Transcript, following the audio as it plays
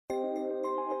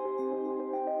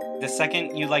the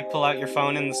second you, pull out your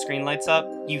phone and the screen lights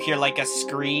up, you hear, a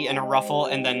scree and a ruffle,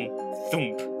 and then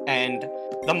thump, and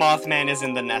the Mothman is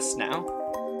in the nest now.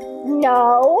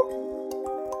 No.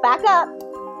 Back up.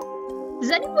 Does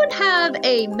anyone have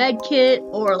a med kit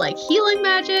or, healing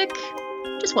magic?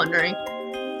 Just wondering.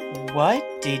 What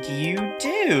did you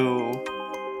do?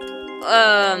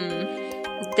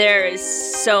 There is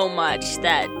so much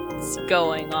that's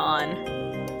going on.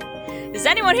 Is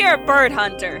anyone here a bird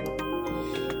hunter?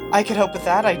 I could help with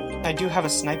that. I do have a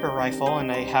sniper rifle,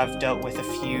 and I have dealt with a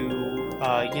few,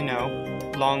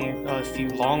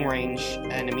 long-range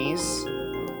enemies.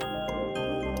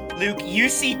 Luke, you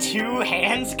see two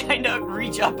hands kind of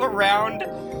reach up around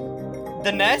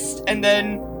the nest, and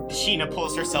then Sheena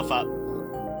pulls herself up.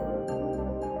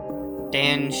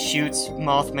 Dan shoots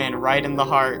Mothman right in the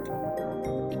heart.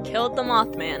 You killed the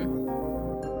Mothman.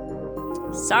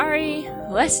 Sorry,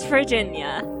 West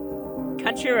Virginia.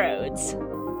 Country roads.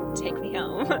 Take me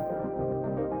home.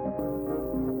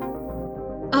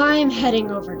 I'm heading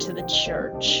over to the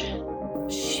church.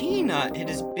 Sheena, it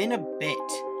has been a bit.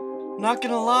 Not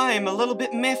gonna lie, I'm a little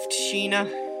bit miffed, Sheena.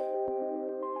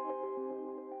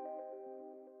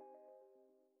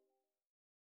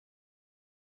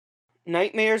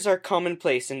 Nightmares are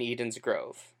commonplace in Eden's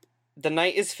Grove. The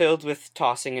night is filled with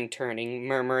tossing and turning,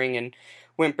 murmuring and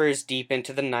whimpers deep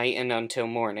into the night and until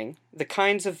morning. The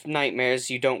kinds of nightmares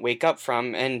you don't wake up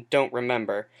from and don't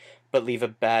remember, but leave a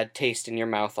bad taste in your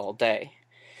mouth all day.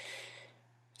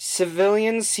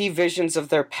 Civilians see visions of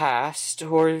their past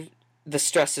or the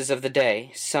stresses of the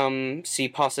day. Some see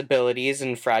possibilities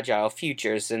and fragile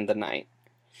futures in the night.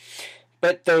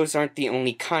 But those aren't the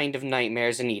only kind of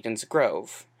nightmares in Eden's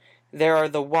Grove. There are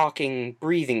the walking,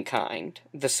 breathing kind,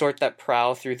 the sort that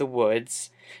prowl through the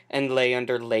woods and lay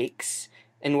under lakes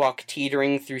and walk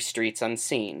teetering through streets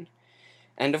unseen.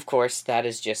 And of course, that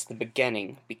is just the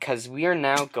beginning, because we are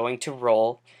now going to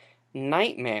roll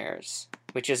Nightmares,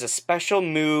 which is a special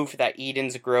move that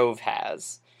Eden's Grove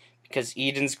has, because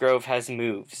Eden's Grove has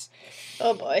moves.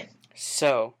 Oh boy.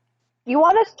 So, You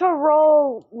want us to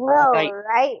roll low,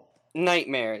 right?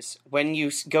 Nightmares. When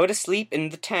you go to sleep in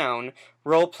the town,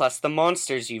 roll plus the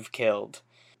monsters you've killed.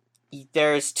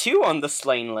 There's 2 on the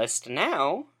slain list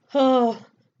now. Oh.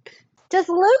 Does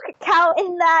Luke count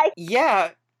in that?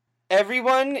 Yeah,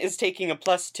 everyone is taking a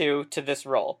 +2 to this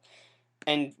roll.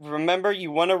 And remember,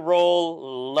 you want to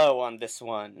roll low on this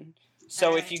one.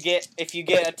 So if you get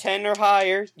a 10 or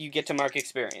higher, you get to mark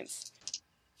experience.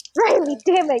 Riley,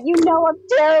 damn it, you know I'm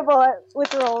terrible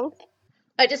with rolls.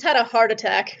 I just had a heart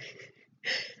attack.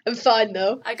 I'm fine,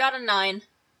 though. I got a 9.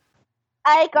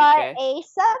 I got Okay. a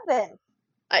 7.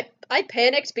 I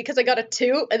panicked because I got a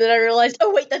 2, and then I realized,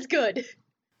 oh wait, that's good.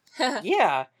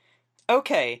 Yeah.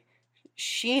 Okay.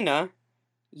 Sheena,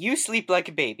 you sleep like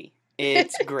a baby.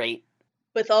 It's great.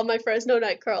 With all my Fresno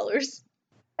Nightcrawlers.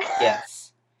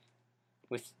 Yes.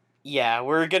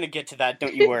 We're gonna get to that,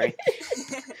 don't you worry.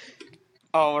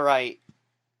 Alright.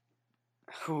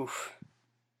 Whew.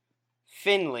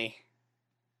 Finley.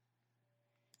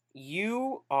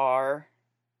 You are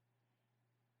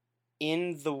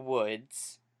in the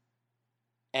woods,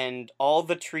 and all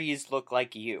the trees look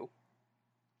like you.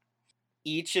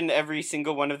 Each and every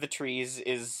single one of the trees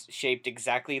is shaped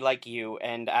exactly like you,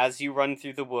 and as you run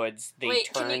through the woods, they Wait,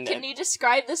 turn... can you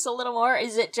describe this a little more?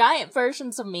 Is it giant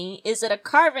versions of me? Is it a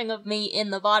carving of me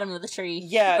in the bottom of the tree?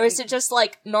 Yeah. Or is it just,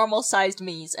 normal-sized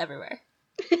me's everywhere?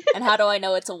 And how do I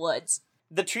know it's a woods?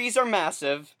 The trees are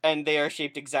massive, and they are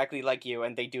shaped exactly like you,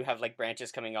 and they do have,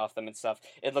 branches coming off them and stuff.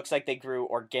 It looks like they grew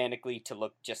organically to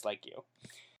look just like you.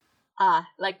 Ah,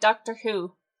 like Doctor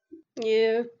Who.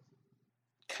 Yeah.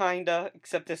 Kinda,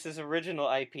 except this is original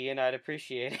IP, and I'd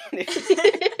appreciate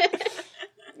it.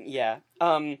 Yeah.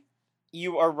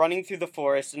 You are running through the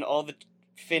forest, and all the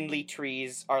Finley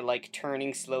trees are,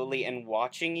 turning slowly and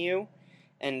watching you.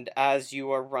 And as you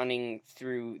are running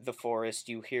through the forest,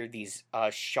 you hear these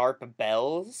sharp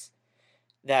bells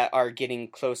that are getting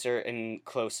closer and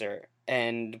closer.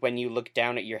 And when you look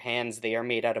down at your hands, they are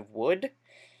made out of wood.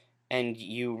 And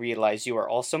you realize you are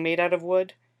also made out of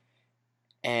wood.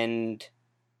 And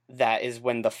that is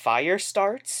when the fire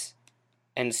starts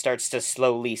and starts to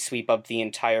slowly sweep up the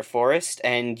entire forest,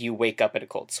 and you wake up in a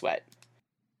cold sweat.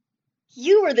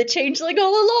 You were the changeling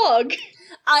all along!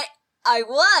 I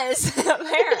was,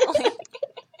 apparently.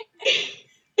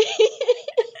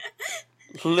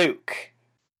 Luke.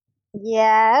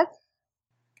 Yes.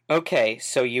 Okay,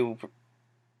 so you...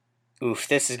 Oof,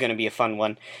 this is gonna be a fun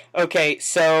one. Okay,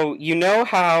 so you know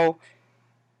how...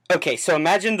 Okay, so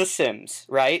imagine The Sims,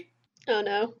 right? Oh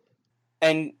no.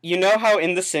 And you know how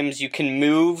in The Sims you can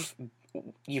move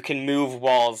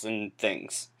walls and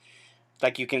things.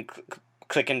 like you can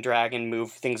click and drag and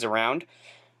move things around.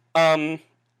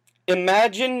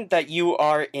 Imagine that you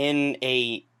are in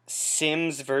a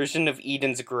Sims version of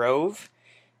Eden's Grove,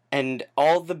 and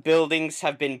all the buildings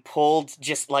have been pulled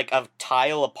just like a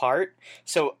tile apart,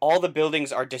 so all the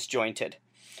buildings are disjointed.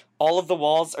 All of the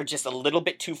walls are just a little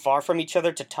bit too far from each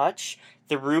other to touch.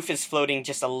 The roof is floating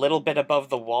just a little bit above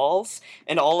the walls,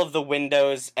 and all of the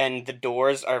windows and the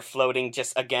doors are floating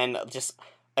just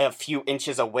a few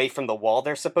inches away from the wall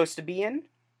they're supposed to be in.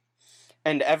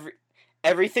 And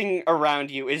everything around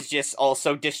you is just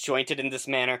also disjointed in this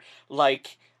manner,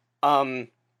 like, kind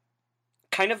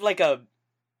of like a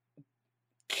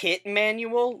kit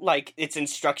manual, like it's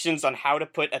instructions on how to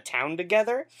put a town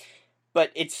together,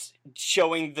 but it's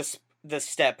showing the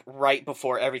step right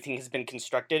before everything has been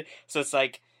constructed. So it's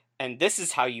like, and this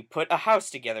is how you put a house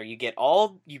together. You get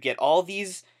all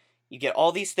these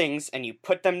things, and you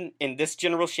put them in this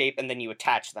general shape, and then you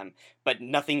attach them. But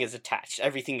nothing is attached.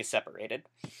 Everything is separated.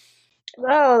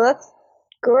 Oh, that's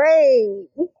great.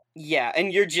 Yeah,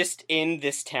 and you're just in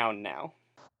this town now.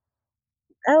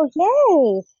 Oh,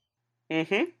 yay.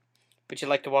 Mm-hmm. Would you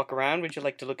like to walk around? Would you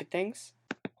like to look at things?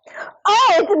 Oh,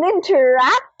 it's an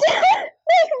interactive.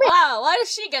 Wow, why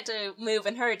does she get to move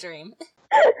in her dream?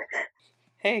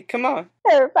 Hey, come on.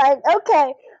 Terrifying.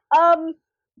 Okay.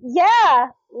 Yeah.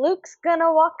 Luke's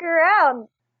gonna walk around.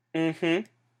 Mm-hmm.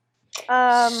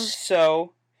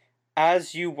 So,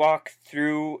 as you walk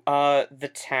through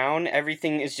the town,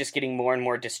 everything is just getting more and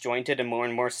more disjointed and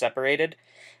more separated,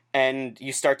 and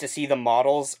you start to see the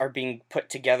models are being put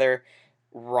together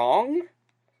wrong.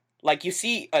 Like, you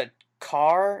see a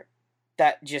car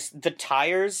that just, the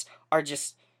tires are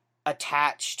just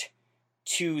attached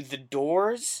to the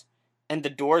doors, and the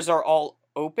doors are all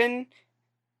open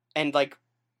and, like,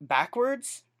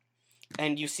 backwards,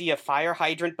 and you see a fire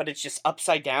hydrant, but it's just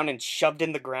upside down and shoved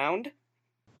in the ground.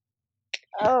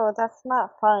 Oh, that's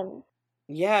not fun.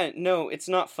 Yeah, no, it's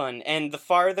not fun. And the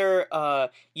farther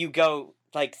you go,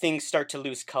 like, things start to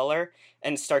lose color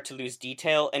and start to lose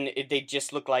detail, and they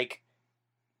just look like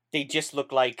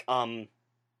detailless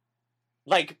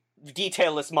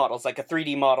models, like a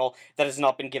 3D model that has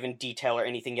not been given detail or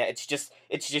anything yet. It's just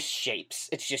shapes.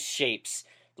 It's just shapes,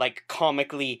 like,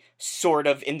 comically sort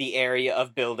of in the area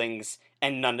of buildings,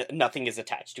 and nothing is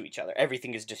attached to each other.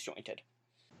 Everything is disjointed.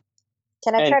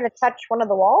 Can I try to touch one of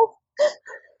the walls?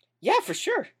 Yeah, for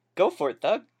sure. Go for it,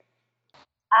 Doug.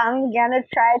 I'm gonna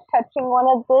try touching one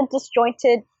of the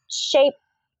disjointed shape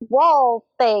wall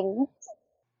things.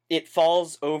 It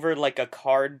falls over like a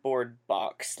cardboard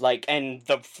box, like, and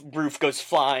the roof goes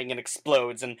flying and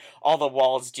explodes, and all the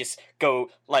walls just go,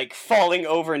 like, falling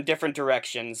over in different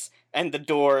directions, and the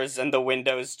doors and the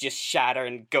windows just shatter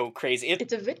and go crazy.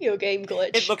 It's a video game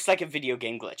glitch. It looks like a video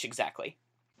game glitch, exactly.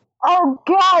 Oh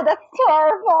god, that's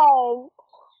terrifying!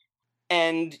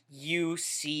 And you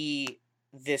see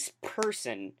this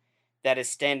person that is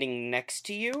standing next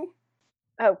to you,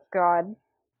 Oh god.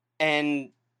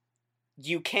 and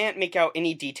you can't make out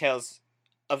any details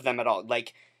of them at all.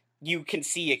 Like, you can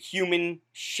see a human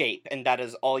shape, and that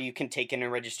is all you can take in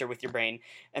and register with your brain.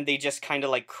 And they just kind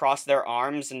of, like, cross their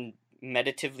arms and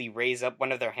meditatively raise up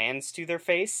one of their hands to their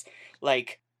face.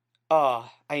 Like,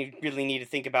 oh, I really need to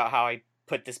think about how I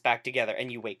put this back together.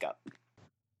 And you wake up.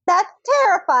 That's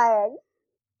terrifying!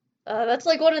 That's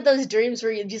like one of those dreams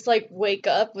where you just, like, wake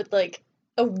up with, like,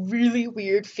 a really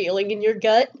weird feeling in your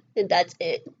gut, and that's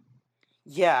it.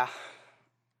 Yeah.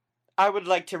 I would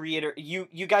like to reiterate, you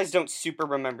guys don't super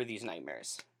remember these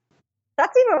nightmares.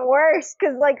 That's even worse,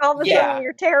 because, like, all of a Yeah. sudden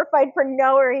you're terrified for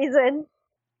no reason.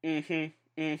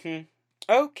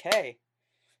 Okay.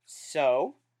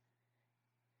 So,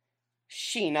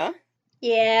 Sheena,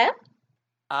 Yeah?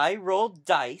 I rolled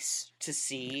dice to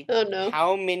see Oh no.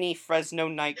 how many Fresno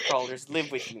Nightcrawlers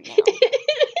live with you now.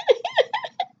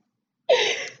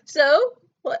 So,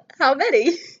 what? How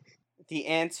many? The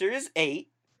answer is 8.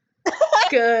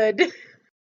 Good.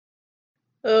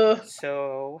 Ugh.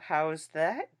 So, how's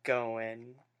that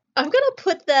going? I'm gonna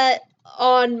put that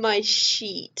on my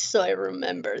sheet so I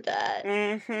remember that.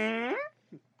 Mm-hmm.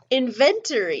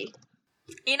 Inventory.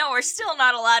 You know, we're still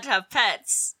not allowed to have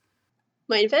pets.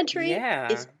 My inventory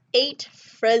Yeah. is 8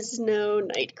 Fresno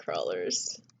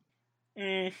Nightcrawlers.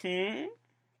 Mm-hmm.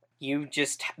 You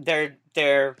just,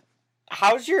 they're,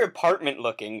 how's your apartment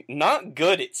looking? Not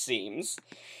good, it seems.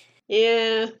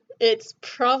 Yeah, it's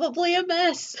probably a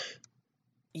mess.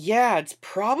 Yeah, it's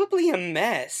probably a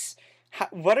mess.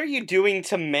 What are you doing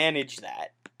to manage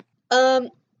that?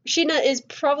 Sheena is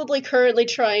probably currently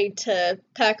trying to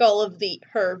pack all of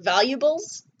her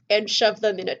valuables and shove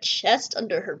them in a chest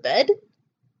under her bed.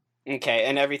 Okay,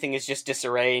 and everything is just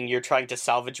disarray, and you're trying to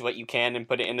salvage what you can and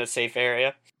put it in a safe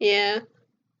area? Yeah.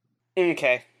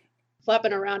 Okay.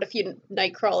 Flapping around a few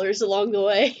night crawlers along the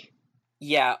way.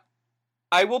 Yeah.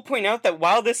 I will point out that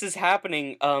while this is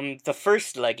happening, the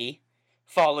first Leggy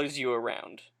follows you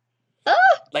around. Ah!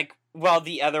 Like, while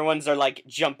the other ones are, like,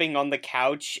 jumping on the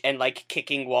couch and, like,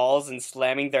 kicking walls and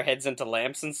slamming their heads into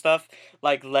lamps and stuff,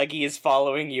 like, Leggy is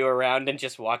following you around and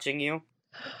just watching you.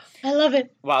 I love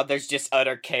it. While there's just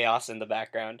utter chaos in the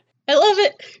background. I love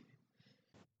it.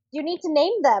 You need to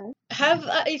name them.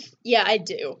 Yeah, I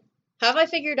do. Have I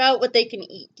figured out what they can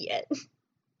eat yet?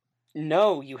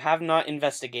 No, you have not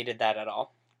investigated that at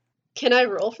all. Can I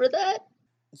roll for that?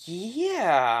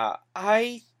 Yeah,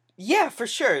 for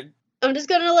sure. I'm just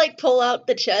gonna, like, pull out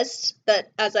the chest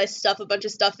that, as I stuff a bunch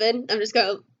of stuff in,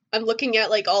 I'm looking at,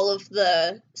 like, all of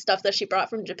the stuff that she brought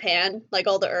from Japan, like,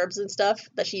 all the herbs and stuff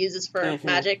that she uses for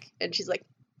magic, and she's like,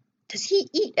 does he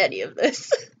eat any of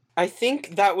this? I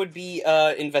think that would be,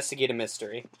 investigate a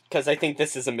mystery, because I think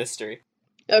this is a mystery.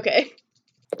 Okay.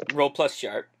 Roll plus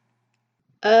sharp.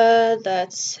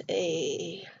 That's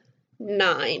a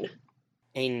 9.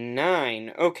 A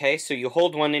 9. Okay, so you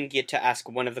hold one and get to ask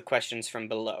one of the questions from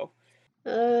below.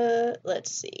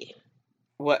 Let's see.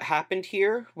 What happened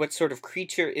here? What sort of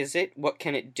creature is it? What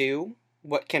can it do?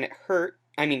 What can it hurt?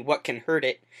 What can hurt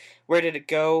it? Where did it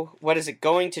go? What is it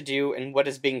going to do? And what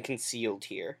is being concealed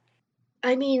here?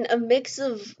 I mean, a mix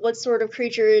of what sort of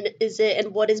creature is it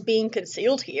and what is being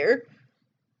concealed here.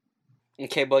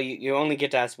 Okay, well, you only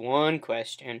get to ask one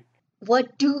question.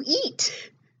 What do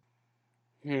eat?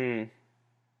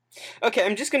 Okay,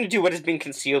 I'm just gonna do what is being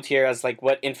concealed here as, like,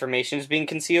 what information is being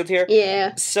concealed here.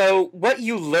 Yeah. So, what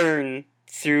you learn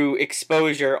through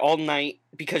exposure all night,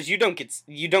 because you don't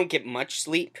get much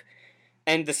sleep,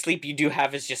 and the sleep you do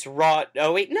have is just raw.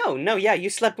 Oh wait, no, yeah,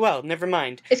 you slept well. Never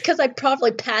mind. It's because I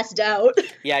probably passed out.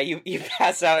 Yeah, you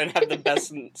pass out and have the best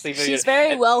sleep. She's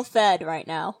very well fed right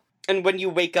now. And when you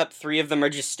wake up, 3 of them are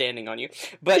just standing on you.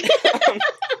 But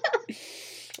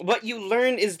what you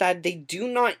learn is that they do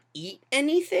not eat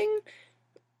anything.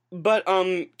 But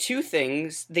 2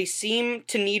 things: they seem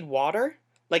to need water.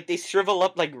 Like, they shrivel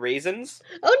up like raisins.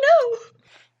 Oh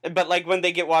no! But, like, when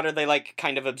they get water, they, like,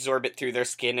 kind of absorb it through their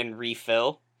skin and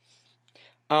refill.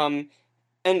 And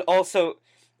also,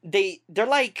 they're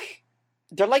like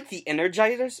the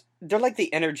Energizers. They're like the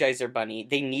Energizer Bunny.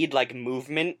 They need, like,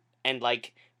 movement and,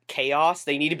 like, chaos.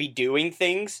 They need to be doing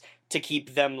things to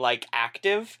keep them, like,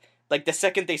 active. Like, the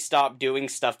second they stop doing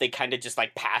stuff, they kind of just,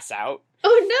 like, pass out.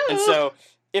 Oh no! And so,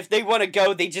 if they want to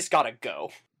go, they just gotta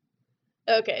go.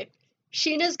 Okay.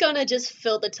 Sheena's gonna just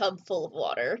fill the tub full of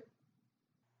water.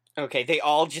 Okay, they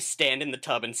all just stand in the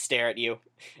tub and stare at you.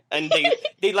 And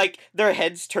they like, their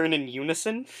heads turn in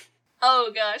unison.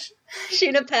 Oh gosh.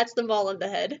 Sheena pats them all on the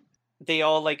head. They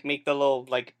all, like, make the little,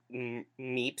 like,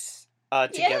 meeps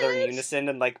together in unison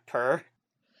and, like, purr.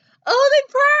 Oh,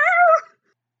 they purr!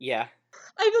 Yeah.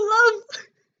 I love...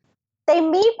 They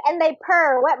meep and they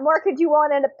purr. What more could you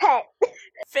want in a pet?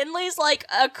 Finley's, like,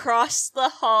 across the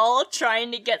hall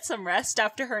trying to get some rest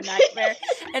after her nightmare,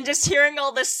 and just hearing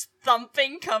all this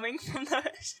thumping coming from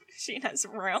the Sheena's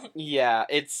room. Yeah,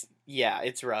 it's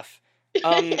rough.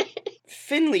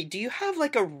 Finley, do you have,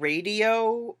 like, a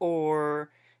radio, or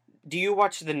do you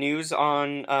watch the news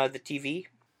on, the TV?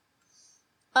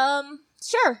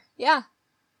 Sure, yeah.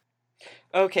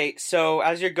 Okay, so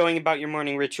as you're going about your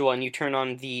morning ritual and you turn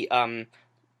on the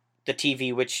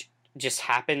TV, which just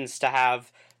happens to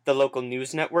have the local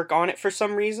news network on it for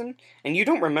some reason, and you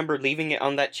don't remember leaving it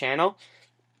on that channel,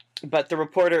 but the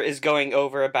reporter is going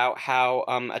over about how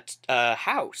a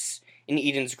house in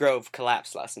Eden's Grove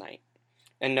collapsed last night,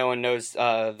 and no one knows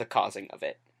the causing of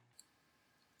it.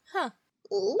 Huh.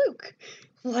 Luke,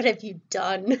 what have you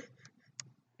done?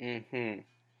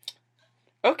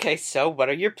 Okay, so what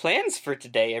are your plans for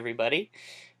today, everybody?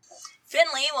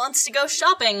 Finley wants to go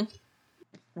shopping.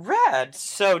 Rad!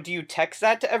 So, do you text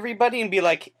that to everybody and be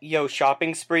like, yo,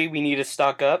 shopping spree, we need to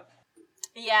stock up?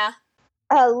 Yeah.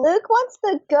 Luke wants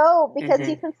to go because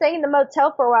he's been staying in the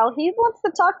motel for a while. He wants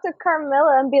to talk to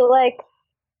Carmilla and be like,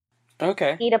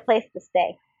 okay, need a place to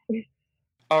stay.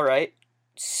 Alright.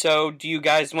 So, do you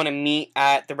guys want to meet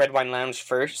at the Red Wine Lounge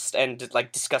first and,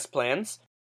 like, discuss plans?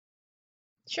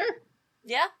 Sure.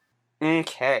 Yeah?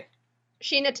 Okay.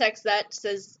 Sheena texts that,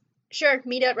 says, sure,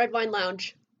 meet at Red Wine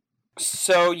Lounge.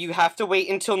 So, you have to wait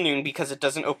until noon because it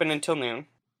doesn't open until noon.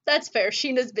 That's fair,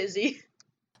 Sheena's busy.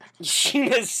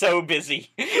 Sheena's so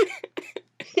busy.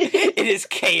 It is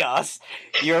chaos.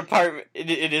 Your apartment,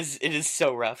 it is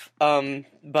so rough.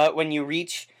 But when you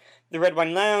reach The Red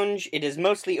Wine Lounge, it is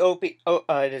mostly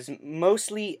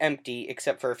empty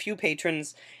except for a few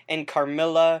patrons and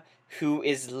Carmilla, who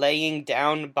is laying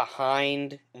down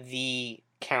behind the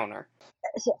counter.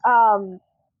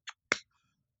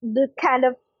 Luke kind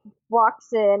of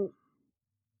walks in,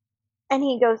 and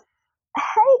he goes,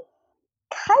 Hi,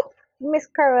 Miss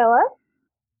Carmilla.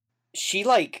 She,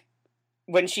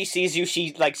 when she sees you,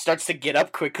 she, starts to get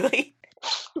up quickly.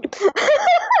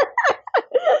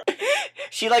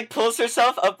 She, pulls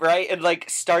herself upright and,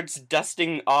 starts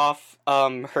dusting off,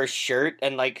 her shirt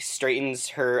and, straightens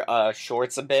her,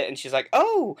 shorts a bit, and she's like,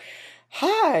 "Oh,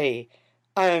 hi!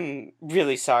 I'm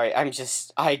really sorry,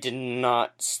 I did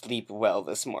not sleep well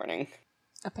this morning."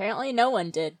 Apparently no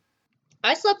one did.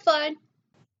 I slept fine.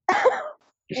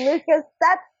 Lucas,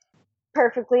 that's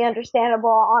perfectly understandable,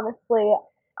 honestly.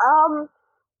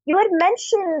 You had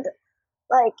mentioned,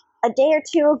 a day or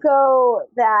two ago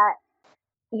that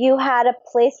you had a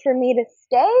place for me to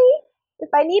stay if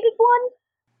I needed one?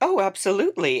 Oh,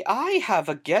 absolutely. I have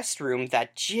a guest room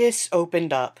that just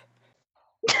opened up.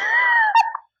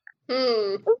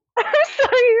 I'm sorry,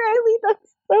 Riley,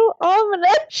 that's so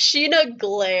ominous. Sheena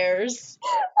glares.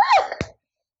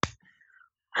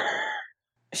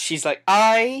 She's like,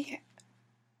 I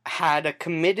had a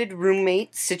committed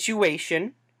roommate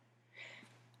situation,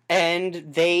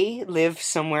 and they live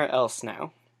somewhere else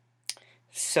now.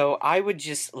 So I would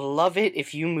just love it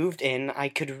if you moved in. I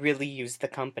could really use the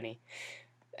company.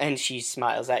 And she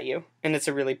smiles at you, and it's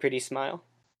a really pretty smile.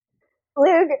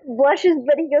 Luke blushes,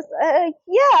 but he goes,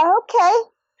 yeah, okay.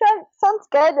 Sounds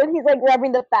good. And he's,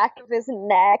 rubbing the back of his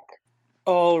neck.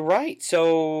 All right,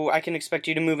 so I can expect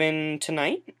you to move in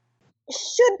tonight?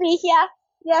 Should be, yeah.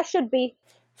 Yeah, should be.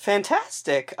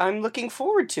 Fantastic. I'm looking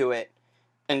forward to it.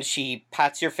 And she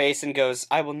pats your face and goes,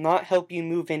 I will not help you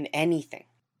move in anything.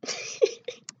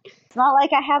 It's not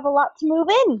like I have a lot to move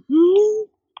in.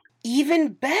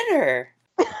 Even better.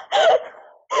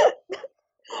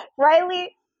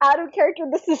 Riley, out of character,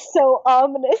 this is so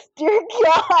ominous, dear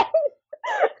God.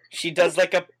 She does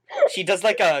like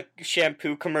a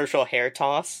shampoo commercial hair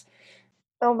toss.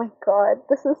 Oh my God,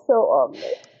 this is so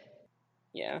ominous.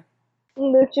 Yeah.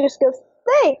 Luke just goes,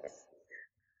 thanks.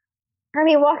 And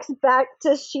he walks back to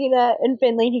Sheena and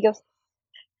Finley and he goes,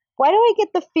 why do I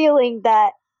get the feeling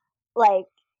that,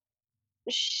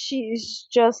 she's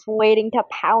just waiting to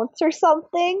pounce or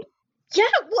something? Yeah,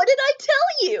 what did I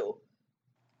tell you?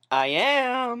 I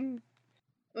am.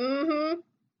 Mm-hmm.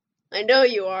 I know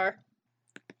you are.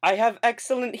 I have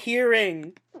excellent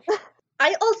hearing.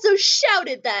 I also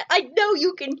shouted that. I know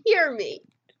you can hear me.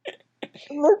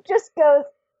 Luke just goes,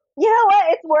 you know what,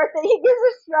 it's worth it. He gives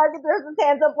a shrug and throws his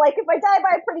hands up if I die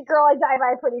by a pretty girl, I die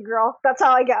by a pretty girl. That's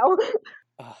how I go.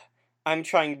 I'm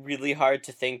trying really hard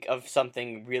to think of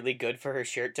something really good for her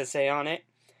shirt to say on it,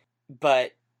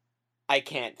 but I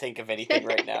can't think of anything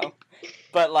right now.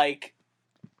 But,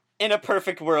 in a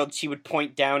perfect world, she would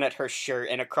point down at her shirt,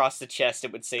 and across the chest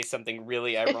it would say something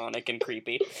really ironic and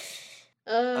creepy.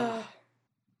 Yeah,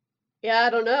 I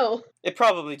don't know. It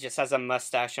probably just has a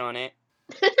mustache on it.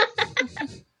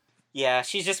 Yeah,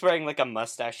 she's just wearing, a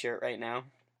mustache shirt right now.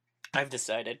 I've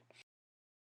decided.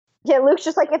 Yeah, Luke's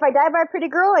just if I die by a pretty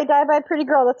girl, I die by a pretty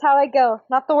girl. That's how I go.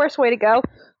 Not the worst way to go.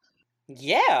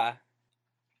 Yeah.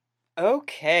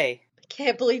 Okay. I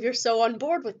can't believe you're so on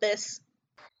board with this.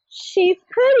 She's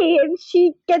pretty and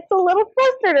she gets a little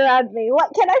flustered around me.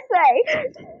 What can I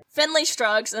say? Finley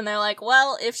shrugs, and they're like,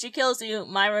 well, if she kills you,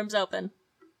 my room's open.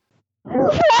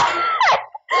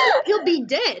 He'll be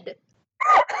dead.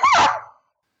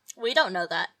 We don't know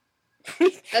that.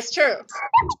 That's true.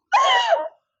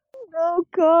 Oh,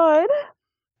 God.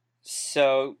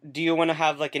 So, do you want to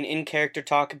have, an in-character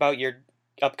talk about your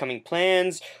upcoming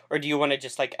plans, or do you want to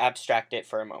just, abstract it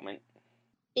for a moment?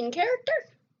 In character?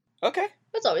 Okay.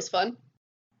 That's always fun.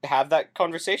 Have that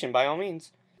conversation, by all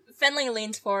means. Finley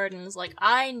leans forward and is like,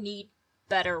 I need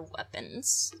better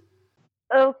weapons.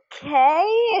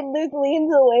 Okay, and Luke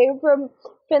leans away from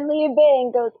Finley a bit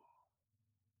and goes,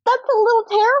 that's a little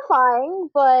terrifying,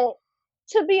 but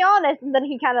to be honest, and then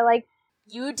he kind of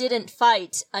You didn't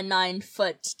fight a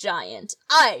 9-foot giant.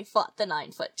 I fought the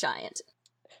 9-foot giant.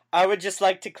 I would just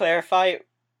like to clarify,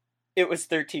 it was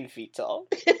 13 feet tall.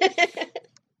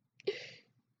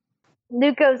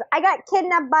 Luke goes, I got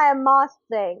kidnapped by a moss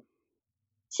thing.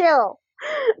 Chill.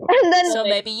 And then So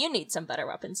maybe you need some better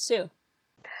weapons, too.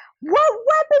 What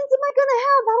weapons am I gonna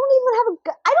have? I don't even have a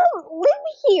gun. I don't live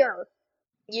here.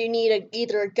 You need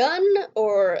either a gun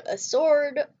or a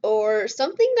sword or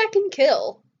something that can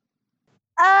kill.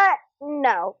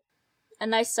 No. A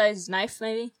nice sized knife,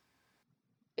 maybe?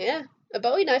 Yeah, a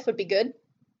Bowie knife would be good.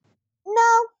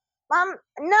 No.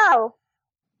 No.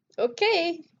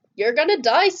 Okay, you're gonna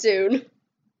die soon.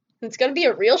 It's gonna be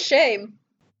a real shame.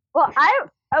 Well,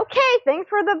 okay, thanks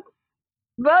for the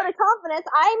vote of confidence.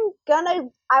 I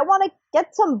want to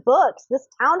get some books. This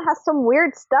town has some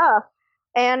weird stuff,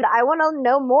 and I want to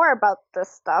know more about this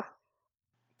stuff.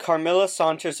 Carmilla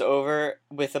saunters over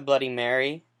with a Bloody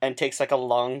Mary and takes like a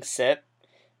long sip.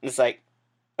 And it's like,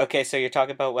 okay, so you're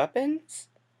talking about weapons?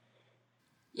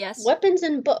 Yes. Weapons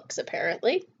and books,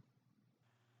 apparently.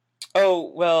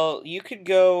 Oh, well, you could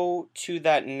go to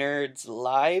that nerd's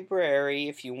library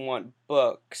if you want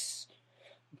books.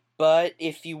 But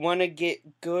if you want to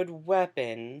get good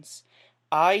weapons,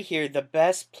 I hear the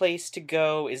best place to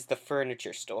go is the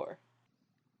furniture store.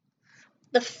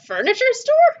 The furniture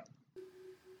store?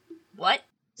 What?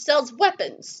 Sells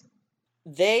weapons.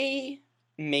 They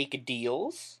make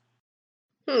deals.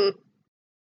 I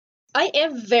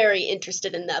am very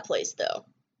interested in that place, though.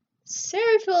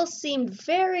 Seraphiel seemed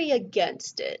very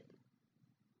against it.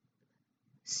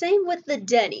 Same with the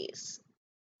Denny's.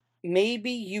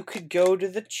 Maybe you could go to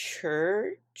the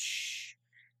church?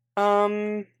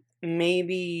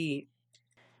 Maybe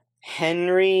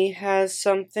Henry has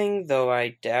something, though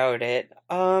I doubt it.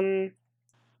 Out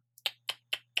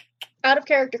of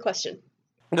character question.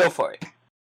 Go for it.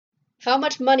 How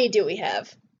much money do we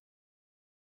have?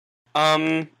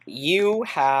 You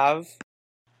have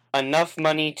enough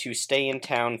money to stay in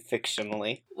town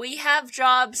fictionally. We have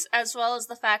jobs, as well as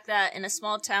the fact that in a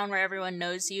small town where everyone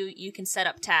knows you, you can set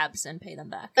up tabs and pay them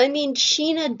back. I mean,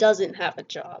 Sheena doesn't have a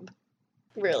job.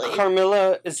 Really.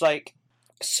 Carmilla is like,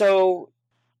 so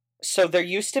there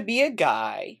used to be a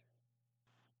guy.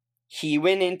 He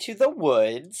went into the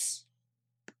woods.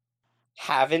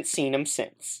 Haven't seen him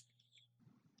since.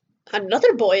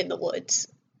 Another boy in the woods.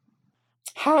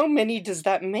 How many does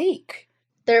that make?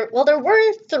 There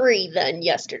were 3 then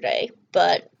yesterday,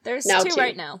 but There's now 2 2.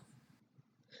 right now.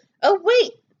 Oh,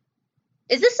 wait!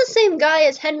 Is this the same guy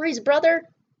as Henry's brother?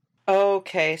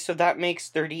 Okay, so that makes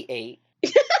 38.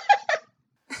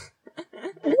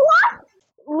 What?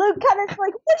 Luke kind of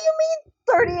like, what do you mean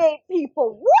 38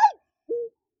 people? What?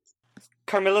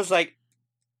 Carmilla's like,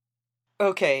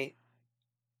 okay,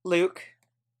 Luke,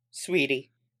 sweetie,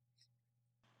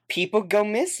 people go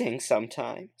missing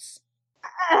sometimes.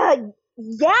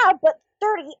 Yeah, but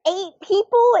 38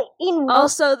 people in...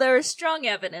 Also, there is strong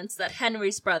evidence that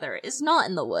Henry's brother is not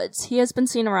in the woods. He has been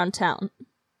seen around town.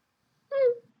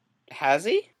 Has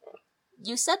he?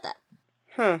 You said that.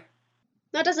 Huh.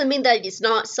 That doesn't mean that he's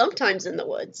not sometimes in the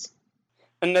woods.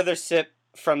 Another sip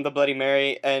from the Bloody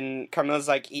Mary, and Carmilla's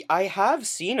like, I have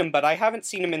seen him, but I haven't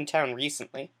seen him in town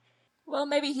recently. Well,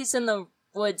 maybe he's in the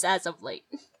woods as of late.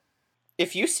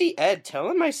 If you see Ed,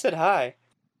 tell him I said hi.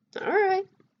 Alright.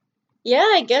 Yeah,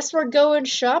 I guess we're going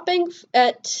shopping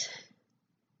at...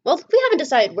 Well, we haven't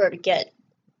decided where to get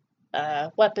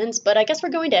weapons, but I guess we're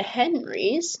going to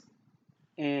Henry's.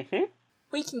 Mm-hmm.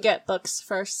 We can get books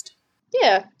first.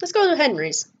 Yeah, let's go to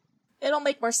Henry's. It'll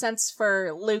make more sense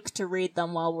for Luke to read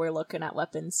them while we're looking at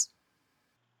weapons.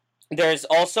 There's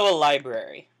also a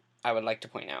library, I would like to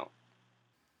point out.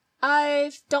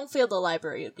 I don't feel the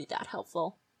library would be that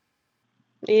helpful.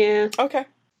 Yeah. Okay.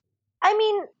 I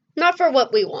mean, Not for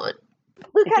what we want.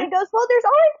 Luke kind of goes, well,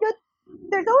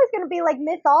 there's always going to be, like,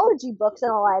 mythology books in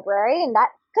a library, and that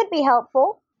could be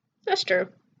helpful. That's true.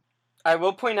 I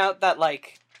will point out that,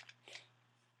 like,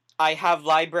 I have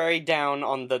library down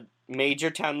on the major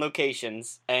town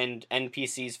locations and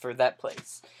NPCs for that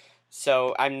place.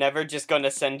 So I'm never just going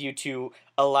to send you to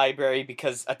a library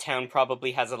because a town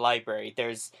probably has a library.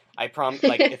 If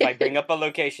I bring up a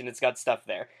location, it's got stuff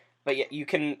there. But yeah, you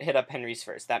can hit up Henry's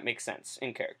first. That makes sense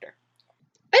in character.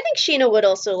 I think Sheena would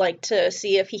also like to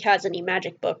see if he has any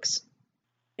magic books.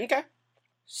 Okay.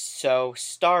 So,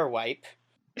 Star Wipe,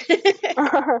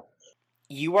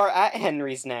 you are at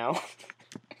Henry's now.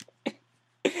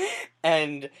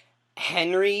 And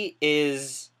Henry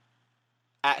is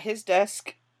at his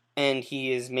desk, and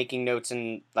he is making notes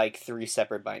in, like, 3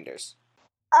 separate binders.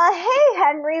 Hey,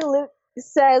 Henry, Luke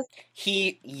says,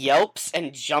 He yelps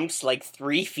and jumps, like,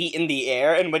 3 feet in the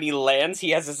air, and when he lands,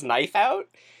 he has his knife out.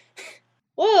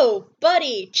 Whoa,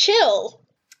 buddy, chill.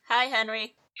 Hi,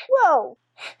 Henry. whoa.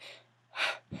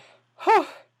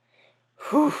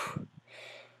 Whew.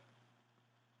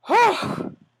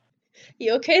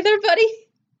 You okay there, buddy?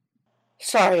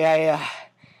 Sorry, I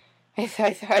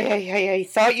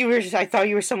thought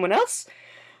you were someone else,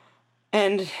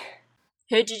 and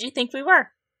Who did you think we were?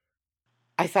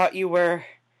 I thought you were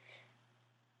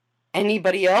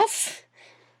anybody else?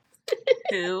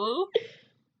 Who?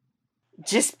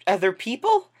 Just other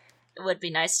people? It would be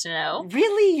nice to know.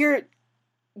 Really,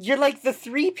 You're like the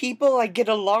 3 people I get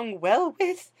along well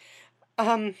with.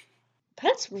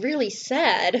 That's really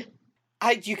sad.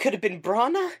 You could have been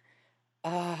Brana.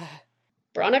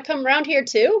 Brana come round here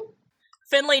too?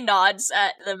 Finley nods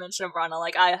at the mention of Rana,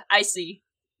 like, I see.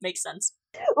 Makes sense.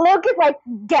 Luke is like,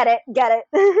 get it.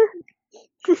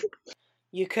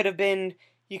 You could have been.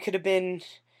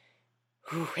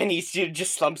 And he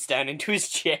just slumps down into his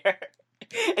chair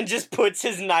and just puts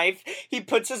his knife. He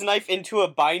puts his knife into a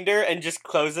binder and just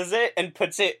closes it and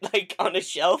puts it, like, on a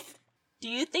shelf. Do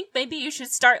you think maybe you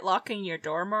should start locking your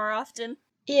door more often?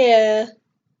 Yeah.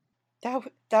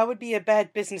 That would be a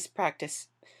bad business practice.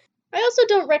 I also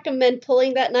don't recommend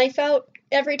pulling that knife out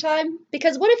every time,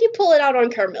 because what if you pull it out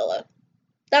on Carmilla?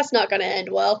 That's not gonna end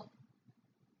well.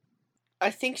 I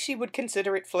think she would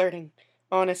consider it flirting,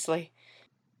 honestly.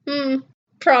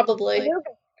 Probably. Luke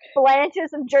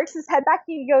blanches and jerks his head back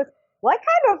to you and goes, what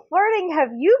kind of flirting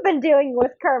have you been doing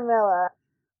with Carmilla?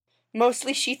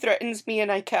 Mostly she threatens me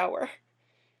and I cower.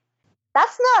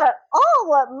 That's not at all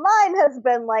what mine has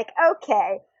been like.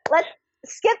 Okay, let's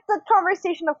skip the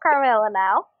conversation of Carmilla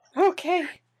now. Okay.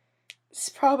 It's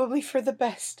probably for the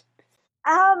best.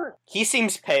 He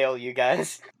seems pale, you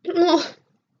guys. Luke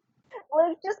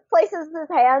just places his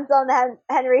hands on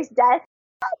Henry's desk.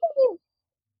 Any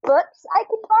books I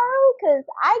could borrow? Because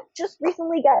I just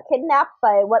recently got kidnapped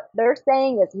by what they're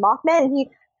saying is Mothman. And he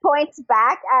points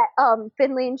back at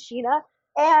Finley and Sheena.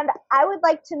 And I would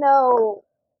like to know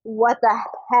what the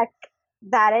heck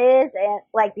that is. And,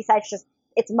 like, besides just,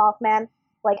 it's Mothman.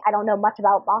 Like, I don't know much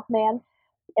about Mothman.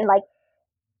 And, like,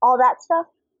 all that stuff.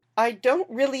 I don't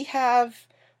really have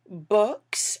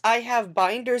books. I have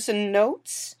binders and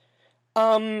notes.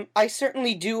 I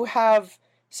certainly do have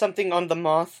something on the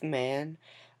Mothman.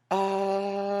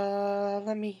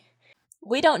 Let me...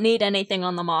 We don't need anything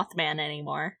on the Mothman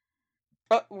anymore.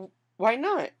 Why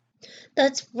not?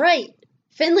 That's right.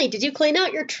 Finley, did you clean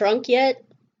out your trunk yet?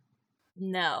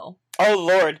 No. Oh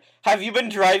lord, have you been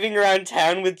driving around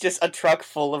town with just a truck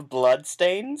full of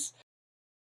bloodstains?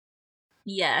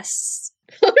 Yes.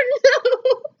 Oh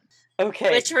no!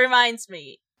 Okay. Which reminds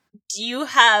me, do you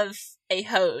have a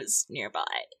hose nearby?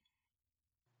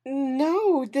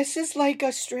 No, this is like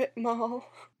a strip mall.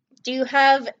 Do you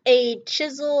have a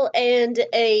chisel and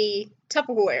a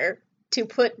Tupperware to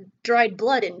put dried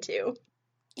blood into?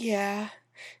 Yeah.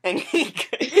 And he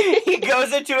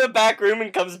goes into a back room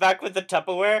and comes back with the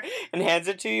Tupperware and hands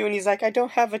it to you, and he's like, I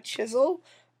don't have a chisel,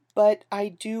 but I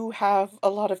do have a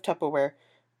lot of Tupperware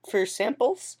for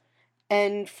samples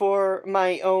and for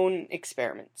my own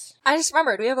experiments. I just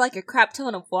remembered, we have like a crap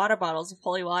ton of water bottles of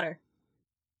holy water.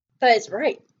 That is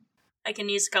right. I can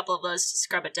use a couple of those to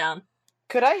scrub it down.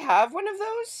 Could I have one of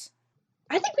those?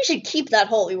 I think we should keep that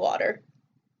holy water.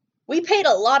 We paid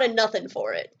a lot of nothing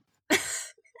for it.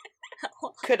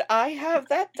 Could I have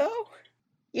that, though?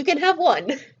 You can have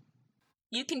one.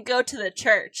 You can go to the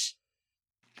church.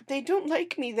 They don't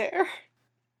like me there.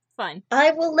 Fine.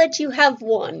 I will let you have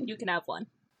one. You can have one.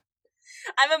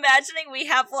 I'm imagining we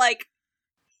have, like,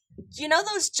 you know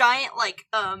those giant, like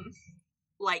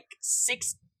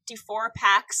 64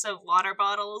 packs of water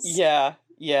bottles? Yeah.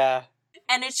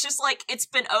 And it's just, like, it's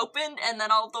been opened, and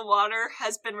then all the water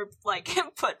has been, like,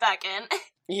 put back in.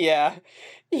 Yeah.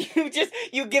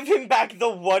 You give him back the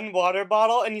one water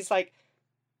bottle, and he's like,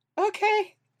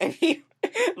 okay. And he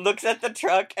looks at the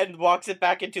truck and walks it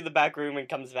back into the back room and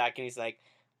comes back, and he's like,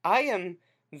 I am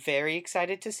very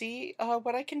excited to see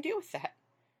what I can do with that.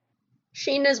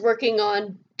 Sheena's working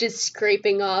on just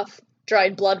scraping off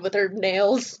dried blood with her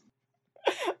nails.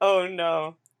 Oh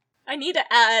no. I need to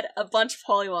add a bunch of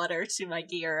holy water to my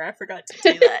gear. I forgot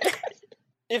to do that.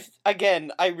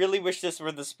 Again, I really wish this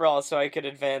were the sprawl so I could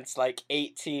advance like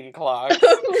 18 clocks.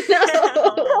 Oh no!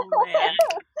 Oh, man.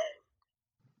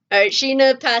 Alright,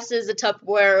 Sheena passes a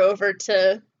Tupperware over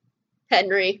to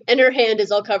Henry, and her hand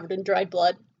is all covered in dried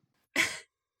blood.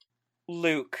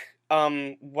 Luke,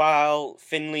 while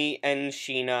Finley and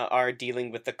Sheena are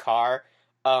dealing with the car,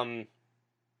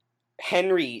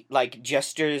 Henry, like,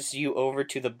 gestures you over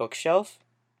to the bookshelf.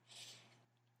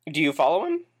 Do you follow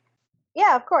him?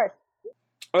 Yeah, of course.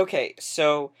 Okay,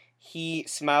 so he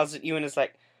smiles at you and is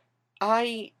like,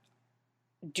 I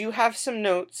do have some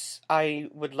notes I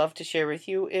would love to share with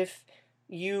you if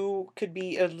you could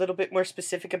be a little bit more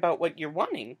specific about what you're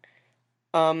wanting.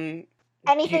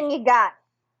 Anything you got.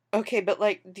 Okay, but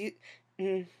like,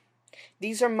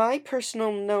 these are my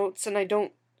personal notes and I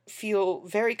don't feel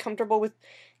very comfortable with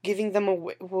giving them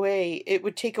away. It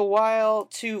would take a while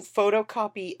to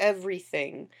photocopy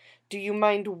everything. Do you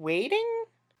mind waiting?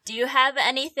 Do you have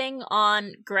anything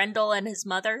on Grendel and his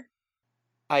mother?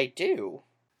 I do.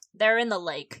 They're in the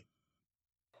lake.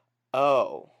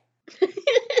 Oh.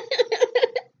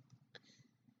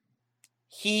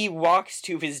 He walks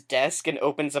to his desk and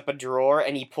opens up a drawer,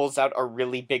 and he pulls out a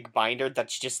really big binder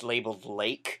that's just labeled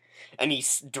Lake, and he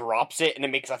drops it, and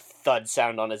it makes a thud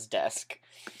sound on his desk.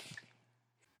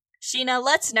 Sheena,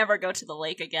 let's never go to the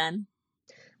lake again.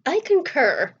 I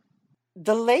concur.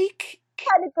 The lake...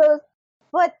 Kind of goes,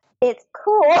 but it's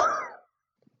cool.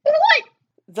 What?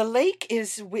 The lake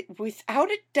is, without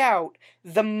a doubt,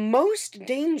 the most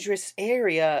dangerous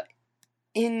area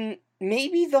in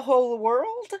maybe the whole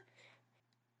world?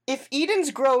 If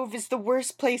Eden's Grove is the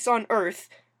worst place on Earth,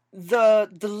 the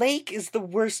lake is the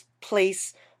worst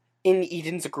place in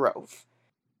Eden's Grove.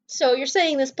 So you're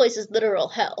saying this place is literal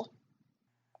hell?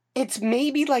 It's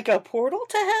maybe like a portal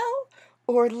to hell?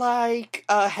 Or like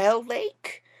a hell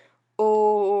lake?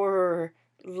 Or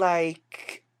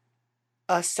like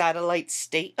a satellite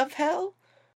state of hell?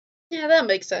 Yeah, that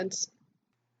makes sense.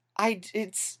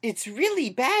 It's really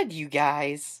bad, you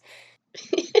guys.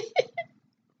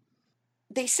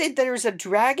 They said there's a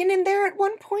dragon in there at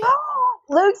one point?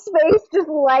 Luke's face just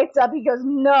lights up. He goes,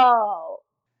 no.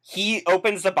 He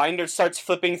opens the binder, starts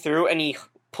flipping through, and he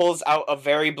pulls out a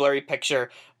very blurry picture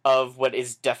of what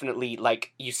is definitely,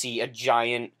 like, you see a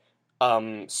giant,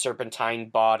 serpentine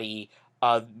body,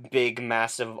 big,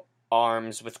 massive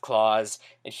arms with claws,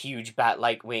 and huge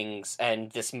bat-like wings,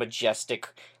 and this majestic,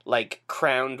 like,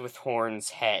 crowned with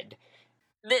horns head.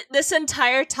 This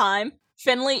entire time,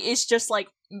 Finley is just, like,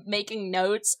 making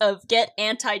notes of get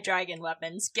anti-dragon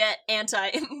weapons, get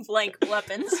anti-blank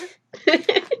weapons.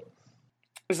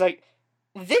 It's like,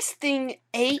 this thing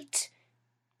ate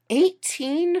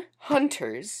 18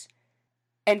 hunters,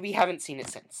 and we haven't seen it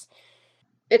since.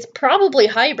 It's probably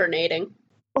hibernating.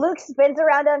 Luke spins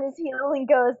around on his heel and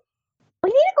goes, we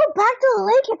need to go back to the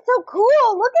lake. It's so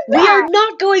cool. Look at We are that.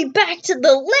 not going back to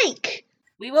the lake!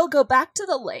 We will go back to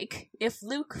the lake if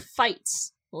Luke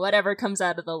fights whatever comes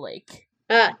out of the lake.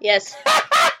 Ah, yes.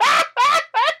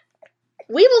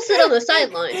 We will sit on the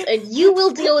sidelines, and you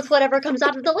will deal with whatever comes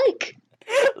out of the lake.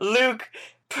 Luke,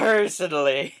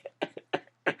 personally.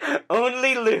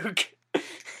 Only Luke.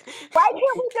 Why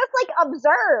can't we just, like,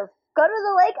 observe? Go to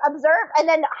the lake, observe, and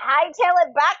then hightail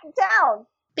it back to town.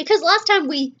 Because last time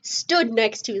we stood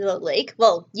next to the lake,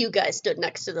 well, you guys stood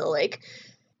next to the lake,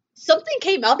 something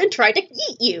came out and tried to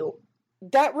eat you.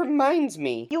 That reminds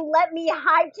me. You let me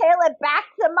hightail it back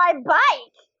to my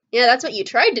bike. Yeah, that's what you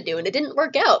tried to do, and it didn't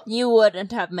work out. You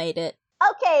wouldn't have made it.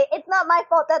 Okay, it's not my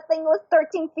fault that thing was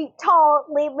 13 feet tall.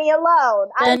 Leave me alone.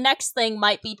 The next thing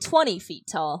might be 20 feet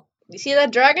tall. You see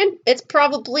that dragon? It's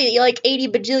probably like 80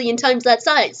 bajillion times that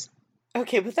size.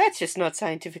 Okay, but that's just not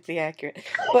scientifically accurate.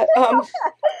 But,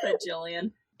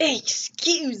 Bajillion.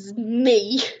 Excuse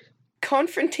me.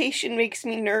 confrontation makes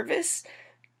me nervous.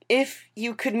 If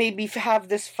you could maybe have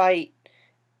this fight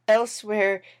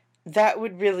elsewhere, that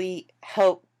would really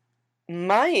help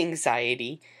my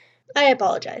anxiety. I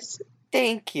apologize.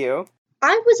 Thank you.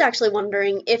 I was actually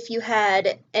wondering if you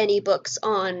had any books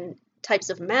on types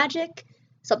of magic,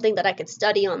 something that I could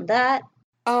study on that.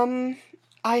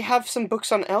 I have some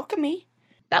books on alchemy.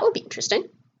 That would be interesting.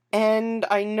 And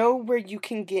I know where you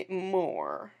can get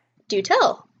more. Do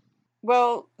tell.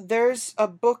 Well, there's a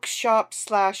bookshop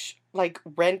 / like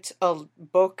rent a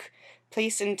book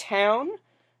place in town,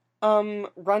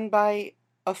 run by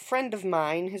a friend of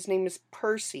mine. His name is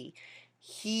Percy.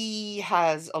 He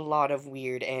has a lot of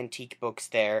weird antique books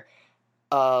there,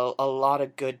 a lot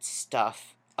of good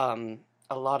stuff, a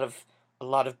lot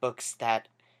of books that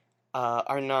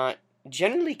are not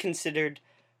generally considered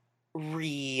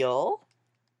real,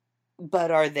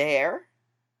 but are there,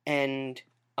 and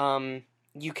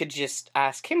you could just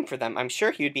ask him for them. I'm sure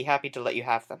he would be happy to let you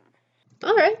have them.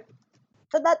 All right.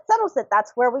 So that settles it.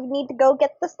 That's where we need to go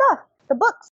get the stuff. The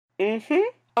books.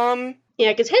 Mm-hmm.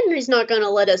 Yeah, because Henry's not going to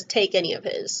let us take any of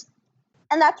his.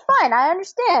 And that's fine. I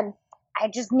understand. I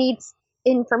just need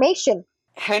information.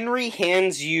 Henry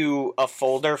hands you a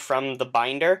folder from the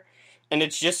binder, and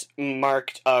it's just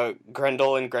marked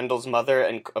Grendel and Grendel's mother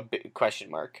and a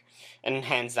question mark, and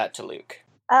hands that to Luke.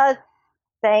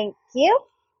 Thank you.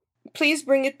 Please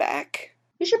bring it back.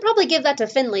 You should probably give that to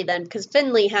Finley then, because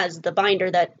Finley has the binder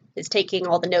that is taking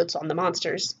all the notes on the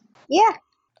monsters. Yeah.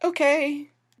 Okay.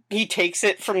 He takes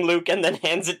it from Luke and then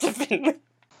hands it to Finley.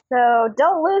 So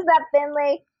don't lose that,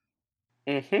 Finley.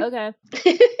 Mm-hmm. Okay.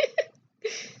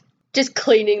 Just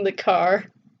cleaning the car.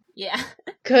 Yeah.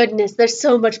 Goodness, there's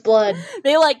so much blood.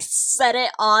 They, like, set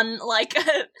it on, like,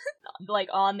 like,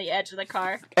 on the edge of the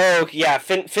car. Oh, yeah,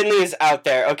 Finley is out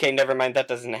there. Okay, never mind, that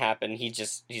doesn't happen. He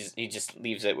just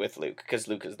leaves it with Luke, because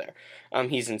Luke is there.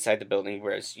 He's inside the building,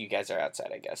 whereas you guys are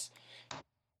outside, I guess.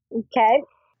 Okay.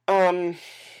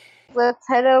 Let's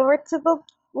head over to the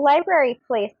library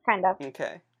place, kind of.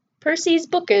 Okay. Percy's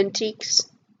Book Antiques.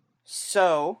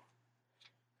 So,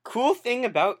 cool thing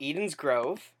about Eden's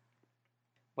Grove,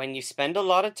 when you spend a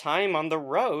lot of time on the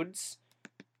roads,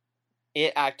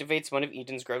 it activates one of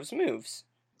Eden's Grove's moves.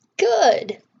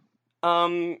 Good.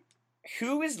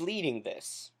 Who is leading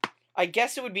this? I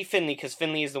guess it would be Finley, because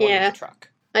Finley is the one Yeah. with the truck.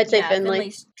 I'd say Yeah, Finley.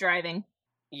 Finley's driving.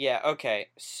 Yeah, okay.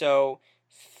 So,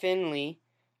 Finley,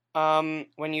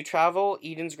 when you travel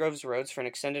Eden's Grove's roads for an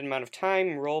extended amount of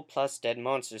time, roll plus dead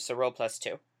monsters, so roll plus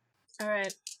 2.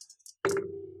 Alright.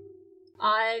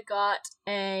 I got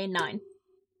a 9.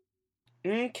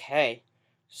 Okay.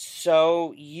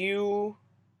 So, you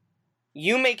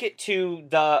make it to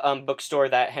the bookstore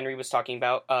that Henry was talking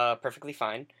about perfectly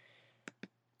fine.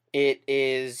 It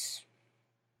is...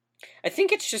 I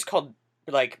think it's just called,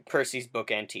 like, Percy's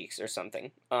Book Antiques or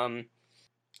something.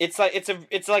 It's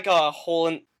like a hole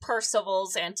in...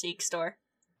 Percival's Antique Store.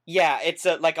 Yeah, it's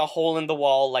like a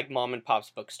hole-in-the-wall, like,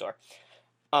 mom-and-pop's bookstore.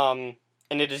 And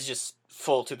it is just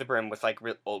full to the brim with, like,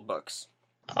 old books.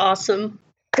 Awesome.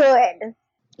 Good.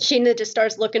 Sheena just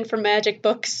starts looking for magic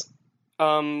books.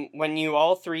 When you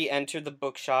all three enter the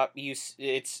bookshop, you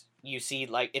see,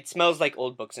 like, it smells like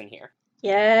old books in here.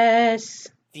 Yes.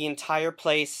 The entire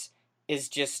place is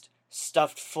just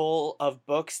stuffed full of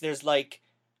books. There's, like,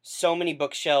 so many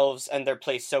bookshelves, and they're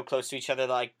placed so close to each other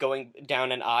that, like, going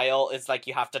down an aisle is like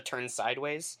you have to turn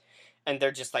sideways. And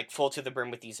they're just, like, full to the brim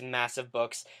with these massive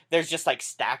books. There's just, like,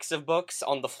 stacks of books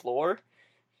on the floor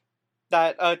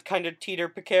that kind of teeter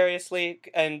precariously,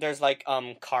 and there's, like,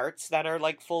 carts that are,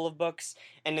 like, full of books,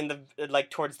 and in the,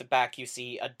 like, towards the back you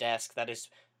see a desk that is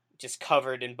just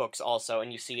covered in books also,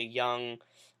 and you see a young,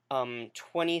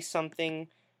 20-something,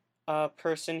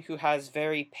 person who has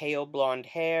very pale blonde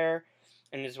hair,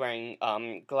 and is wearing,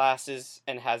 glasses,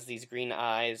 and has these green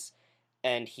eyes,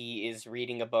 and he is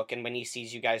reading a book, and when he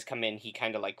sees you guys come in, he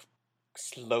kind of, like,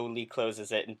 slowly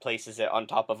closes it and places it on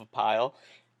top of a pile,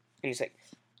 and he's like,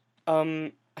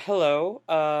 hello,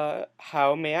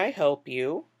 how may I help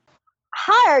you?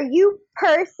 Hi, are you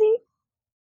Percy?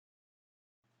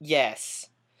 Yes.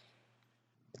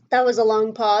 That was a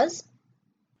long pause.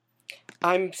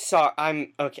 I'm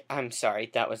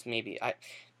sorry, that was maybe,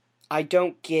 I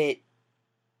don't get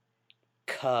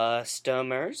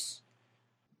customers.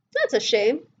 That's a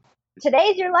shame.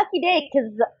 Today's your lucky day,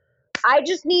 because I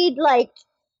just need, like,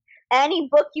 any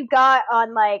book you got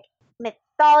on, like,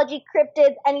 mythology,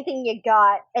 cryptids, anything you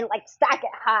got, and, like, stack it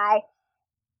high.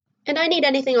 And I need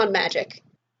anything on magic.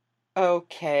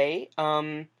 Okay,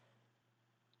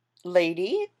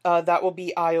 lady, that will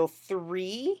be aisle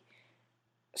 3.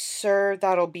 Sir,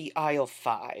 that'll be aisle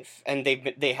 5. And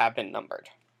they have been numbered.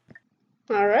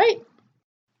 Alright.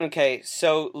 Okay,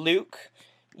 so, Luke,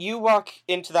 you walk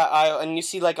into that aisle, and you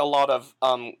see, like, a lot of,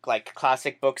 like,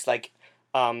 classic books, like,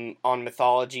 on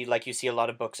mythology. Like, you see a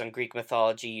lot of books on Greek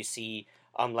mythology. You see,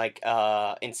 like,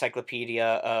 encyclopedia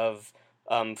of,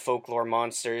 folklore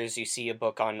monsters. You see a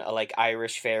book on, like,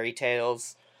 Irish fairy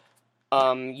tales.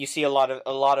 You see a lot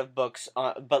of books,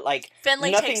 but, like,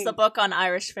 Finley nothing... takes the book on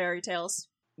Irish fairy tales.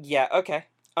 Yeah, okay.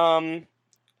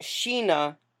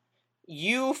 Sheena,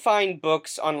 you find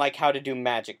books on, like, how to do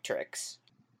magic tricks.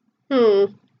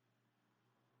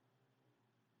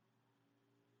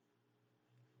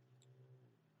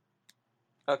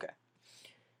 Okay.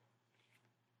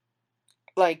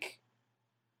 Like,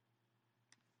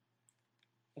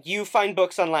 you find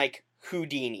books on, like,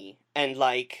 Houdini, and,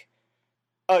 like,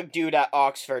 a dude at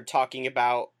Oxford talking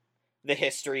about the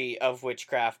history of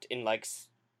witchcraft in,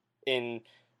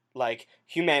 like,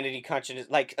 humanity consciousness,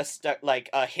 like,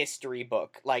 a history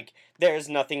book. Like, there's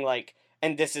nothing like,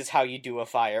 and this is how you do a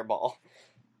fireball.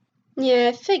 Yeah,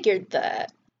 I figured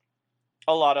that.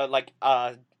 A lot of, like,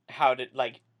 how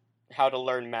to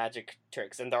learn magic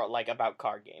tricks, and they're, like, about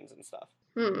card games and stuff.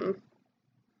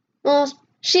 Well,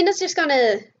 Sheena's just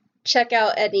gonna check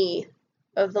out any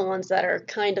of the ones that are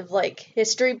kind of like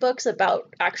history books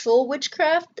about actual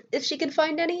witchcraft, if she can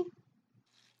find any.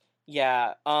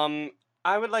 Yeah,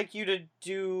 I would like you to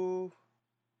do...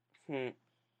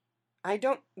 I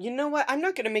don't... You know what? I'm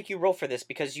not gonna make you roll for this,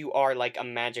 because you are, like, a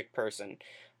magic person.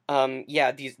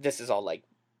 Yeah, this is all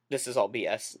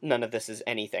BS. None of this is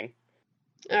anything.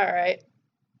 Alright.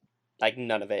 Like,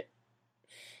 none of it.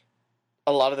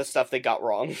 A lot of the stuff they got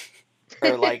wrong.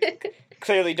 Or, like,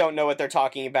 clearly don't know what they're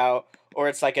talking about. Or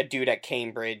it's, like, a dude at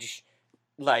Cambridge,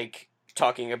 like,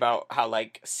 talking about how,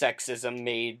 like, sexism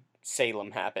made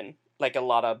Salem happen. Like, a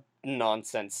lot of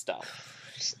nonsense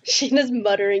stuff. Sheena's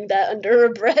muttering that under her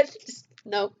breath.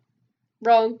 Nope.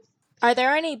 Wrong. Are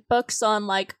there any books on,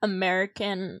 like,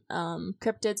 American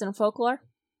cryptids and folklore?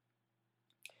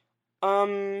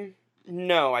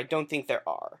 No, I don't think there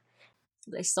are.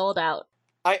 They sold out.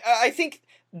 I think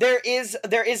there is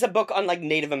a book on, like,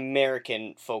 Native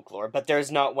American folklore, but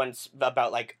there's not one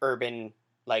about, like, urban,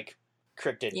 like,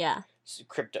 cryptid. Yeah.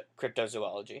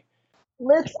 Cryptozoology.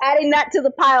 Luke's adding that to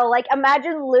the pile. Like,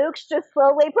 imagine Luke's just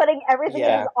slowly putting everything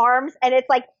in his arms, and it's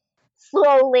like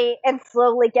slowly and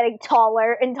slowly getting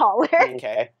taller and taller.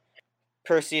 Okay.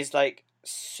 Percy's like,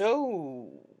 so,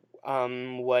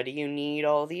 what do you need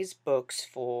all these books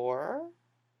for?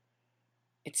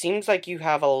 It seems like you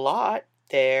have a lot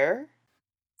there.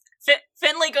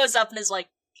 Finley goes up and is like,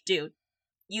 dude,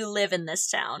 you live in this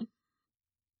town.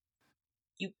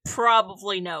 You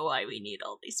probably know why we need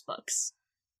all these books.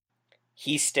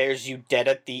 He stares you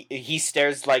dead he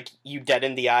stares like you dead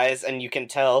in the eyes, and you can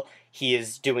tell he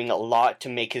is doing a lot to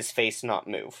make his face not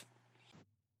move.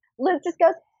 Luke just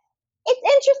goes, it's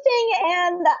interesting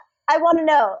and I want to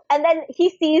know. And then he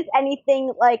sees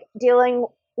anything like dealing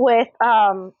with,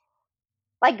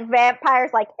 like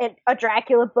vampires, like a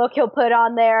Dracula book he'll put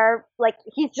on there. Like,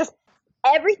 he's just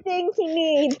everything he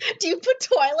needs. Do you put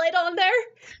Twilight on there?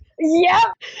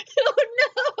 Yep. Oh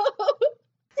no!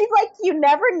 He's like, you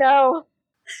never know.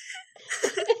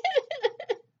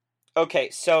 Okay,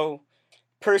 so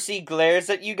Percy glares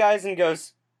at you guys and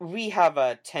goes, we have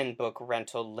a 10-book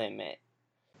rental limit.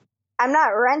 I'm not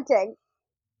renting.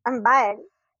 I'm buying.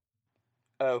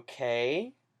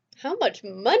 Okay. How much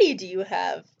money do you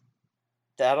have?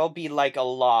 That'll be like a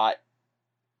lot.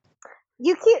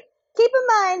 You keep in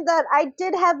mind that I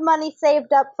did have money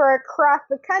saved up for across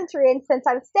the country, and since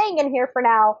I'm staying in here for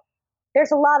now,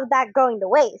 there's a lot of that going to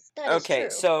waste. That is Okay, true.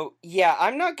 so yeah,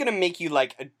 I'm not gonna make you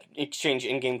like exchange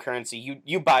in-game currency.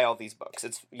 You buy all these books.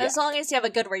 It's As long as you have a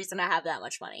good reason to have that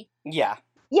much money. yeah.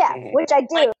 Yeah, Mhm. which I do.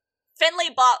 Like- Finley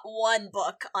bought one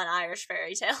book on Irish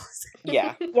fairy tales.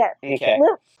 Yeah. Yeah. Okay.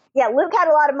 Luke had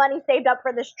a lot of money saved up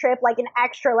for this trip, like an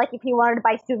extra, like if he wanted to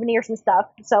buy souvenirs and stuff.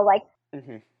 So, like,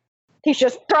 he's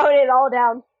just throwing it all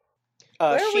down.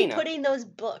 Where are we Sheena. putting those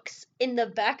books? In the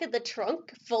back of the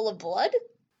trunk full of blood?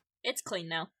 It's clean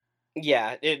now.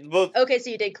 Yeah, it will. Okay,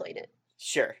 so you did clean it.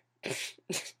 Sure.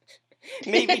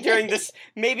 maybe during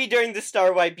the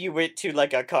star wipe you went to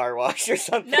like a car wash or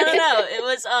something. No. It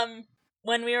was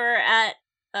when we were at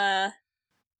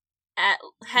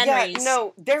Henry's. Yeah,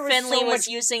 no, there was Finley so was much...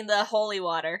 using the holy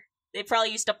water. They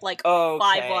probably used up like Okay.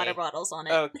 5 water bottles on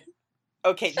it.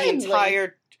 Okay, Finley.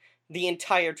 the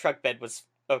entire truck bed was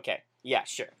okay. Yeah,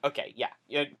 sure. Okay, yeah,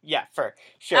 sure.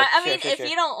 I mean, sure. if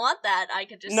you don't want that, I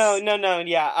could just. No.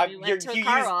 Yeah, We went to a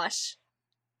car wash.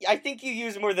 I think you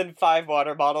use more than 5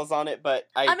 water bottles on it, but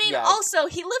I mean, also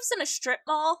he lives in a strip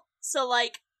mall, so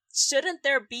like, shouldn't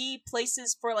there be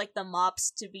places for like the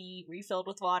mops to be refilled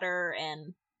with water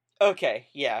and? Okay,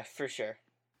 yeah, for sure.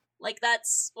 Like,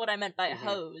 that's what I meant by a Mhm.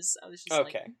 hose. I was just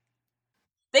Okay. like,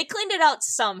 they cleaned it out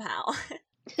somehow.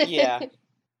 Yeah.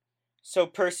 So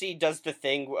Percy does the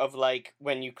thing of, like,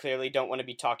 when you clearly don't want to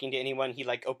be talking to anyone, he,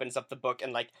 like, opens up the book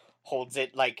and, like, holds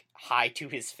it, like, high to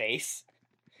his face.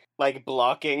 Like,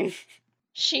 blocking.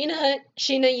 Sheena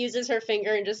uses her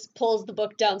finger and just pulls the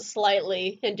book down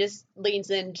slightly and just leans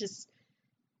in,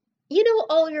 you know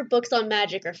all your books on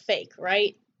magic are fake,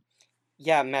 right?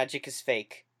 Yeah, magic is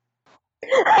fake.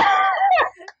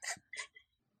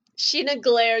 Sheena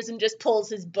glares and just pulls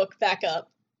his book back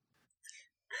up.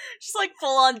 Just like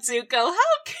full on Zuko.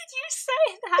 How could you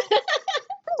say that?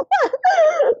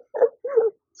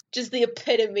 Just the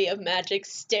epitome of magic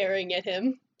staring at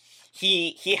him.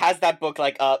 He has that book,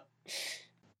 like, up.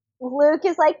 Luke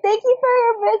is like, thank you for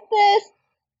your business.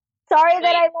 Sorry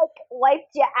that I, like,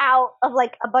 wiped you out of,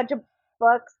 like, a bunch of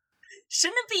books.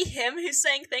 Shouldn't it be him who's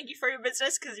saying thank you for your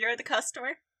business because you're the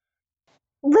customer?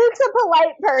 Luke's a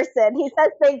polite person. He says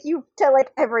thank you to, like,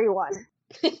 everyone.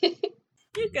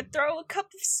 You could throw a cup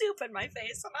of soup in my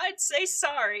face and I'd say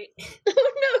sorry.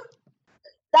 Oh no!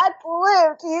 That's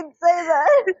Luke. You'd say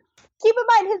that. Keep in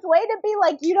mind, his way to be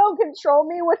like, you don't control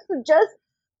me, was to just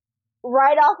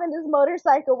ride off in his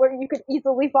motorcycle where you could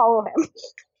easily follow him.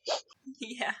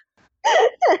 Yeah.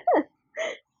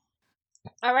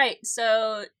 Alright,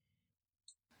 so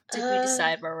did we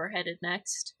decide where we're headed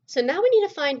next? So now we need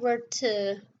to find where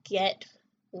to get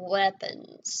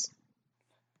weapons.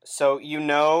 So you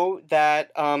know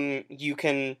that you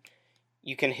can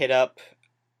hit up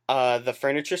the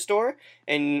furniture store,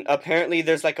 and apparently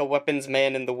there's like a weapons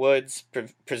man in the woods,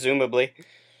 presumably,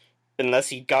 unless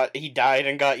he died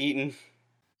and got eaten.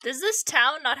 Does this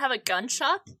town not have a gun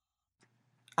shop?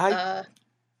 I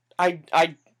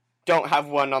don't have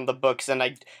one on the books, and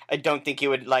I don't think it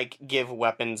would, like, give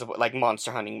weapons, like,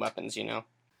 monster hunting weapons, you know?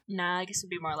 Nah, I guess it'd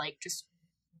be more like just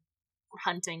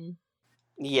hunting.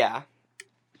 Yeah.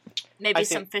 Maybe I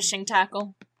some think- fishing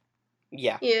tackle.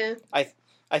 Yeah. Yeah.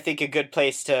 I think a good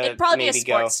place to It'd probably be a maybe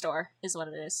sports go. store, is what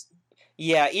it is.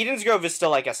 Yeah, Eden's Grove is still,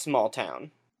 like, a small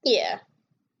town. Yeah.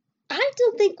 I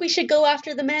don't think we should go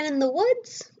after the man in the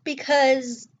woods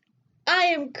because I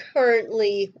am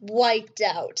currently wiped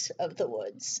out of the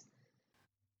woods.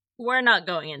 We're not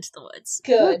going into the woods.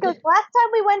 Good. Because last time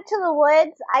we went to the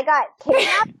woods, I got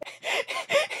kidnapped.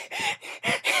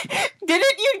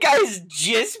 Didn't you guys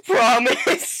just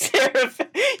promise Sarah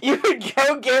you would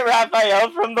go get Raphael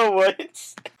from the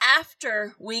woods?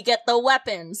 After we get the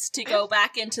weapons to go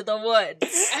back into the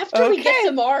woods. After we get Okay.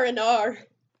 some R&R.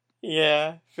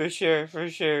 Yeah, for sure, for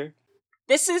sure.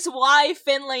 This is why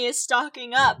Finley is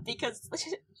stocking up, because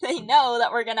they know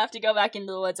that we're gonna have to go back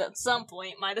into the woods at some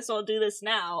point. Might as well do this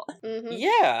now. Mm-hmm.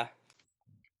 Yeah.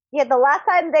 Yeah, the last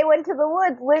time they went to the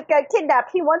woods, Luke got kidnapped.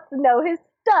 He wants to know his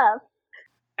stuff.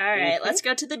 Alright, Mhm. let's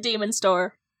go to the demon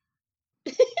store.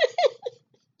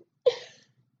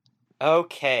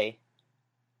 Okay.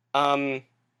 I'll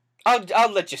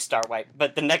let you start, White,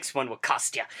 but the next one will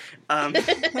cost you.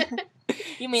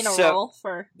 You mean a So- roll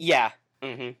for... Yeah.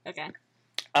 Mm-hmm. Okay.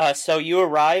 So you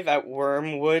arrive at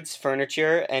Wormwood's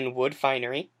Furniture and Wood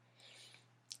Finery,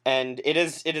 and it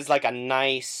is like a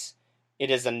nice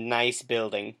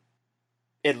building.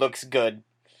 It looks good.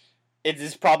 It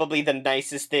is probably the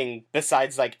nicest thing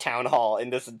besides like Town Hall in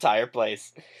this entire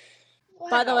place.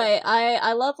 By the way,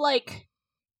 I love, like,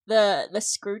 the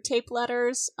screw tape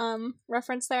letters,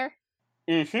 reference there.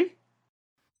 Mm-hmm.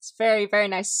 It's very, very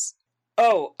nice.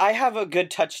 Oh, I have a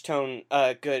good touchstone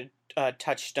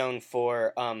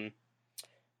for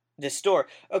this store.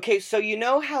 Okay, so you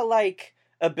know how like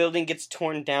a building gets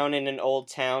torn down in an old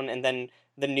town and then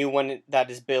the new one that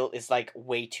is built is like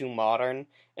way too modern,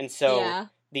 and so Yeah.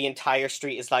 the entire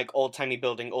street is like old-timey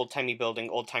building, old-timey building,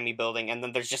 old-timey building, and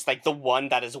then there's just like the one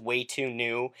that is way too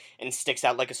new and sticks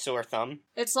out like a sore thumb.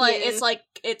 It's like, Yeah.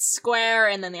 it's square,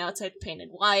 and then the outside painted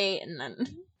white, and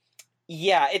then...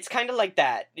 Yeah, it's kind of like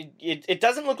that. It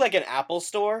doesn't look like an Apple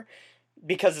store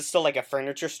because it's still like a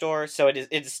furniture store, so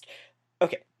it's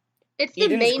okay. It's the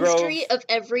Eden's main Grove- street of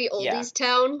every oldies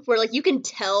town where like you can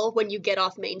tell when you get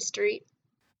off Main Street.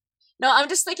 No, I'm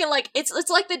just thinking, like, it's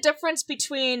like the difference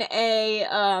between a,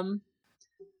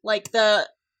 like, the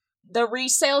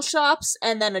resale shops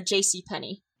and then a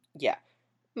JCPenney. Yeah.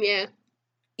 Yeah.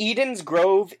 Eden's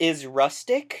Grove is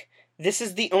rustic. This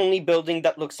is the only building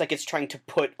that looks like it's trying to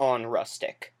put on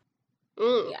rustic.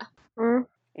 Mm. Yeah. Mm.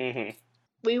 Mm-hmm.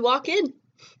 We walk in.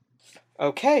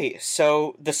 Okay,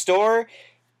 so the store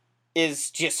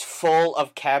is just full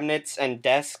of cabinets and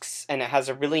desks, and it has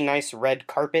a really nice red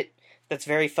carpet that's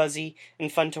very fuzzy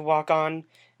and fun to walk on.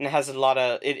 And it has a lot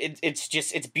of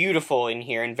it's beautiful in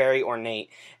here and very ornate.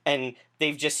 And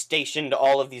they've just stationed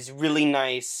all of these really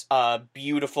nice,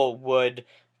 beautiful wood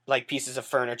like pieces of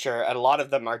furniture, and a lot of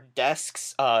them are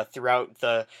desks throughout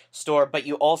the store. But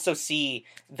you also see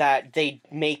that they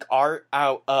make art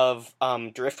out of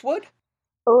driftwood.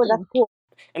 Oh, that's cool.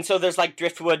 And so there's like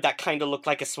driftwood that kind of looked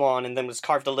like a swan and then was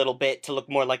carved a little bit to look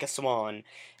more like a swan.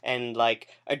 And like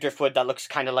a driftwood that looks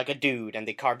kind of like a dude and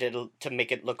they carved it to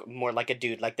make it look more like a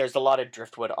dude. Like there's a lot of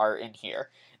driftwood art in here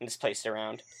and it's placed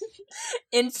around.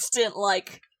 Instant,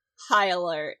 like, high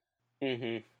alert.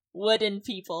 Mm-hmm. Wooden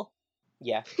people.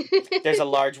 Yeah. There's a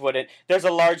large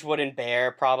wooden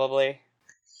bear probably.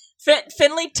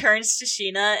 Finley turns to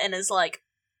Sheena and is like,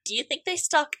 do you think they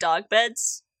stock dog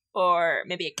beds? Or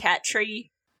maybe a cat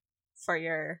tree for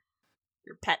your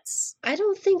pets? I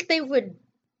don't think they would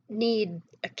need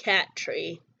a cat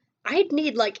tree. I'd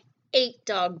need like 8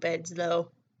 dog beds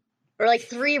though. Or like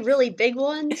 3 really big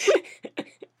ones.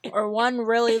 Or one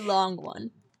really long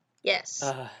one? Yes.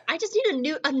 I just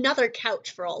need another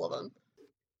couch for all of them.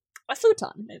 A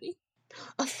futon, maybe.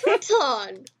 A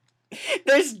futon.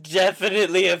 There's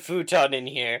definitely a futon in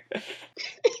here.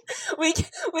 We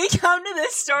come to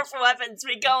this store for weapons.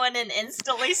 We go in and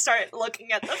instantly start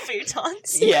looking at the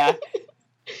futons. Yeah.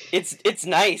 It's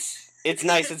nice. It's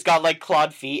nice. It's got like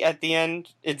clawed feet at the end.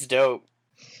 It's dope.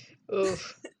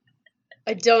 Oof.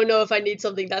 I don't know if I need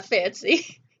something that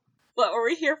fancy. What were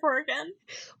we here for again?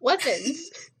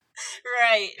 Weapons.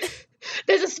 Right.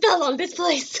 There's a spell on this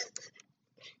place.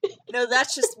 No,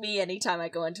 that's just me anytime I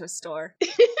go into a store.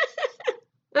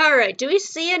 Alright, do we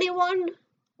see anyone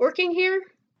working here?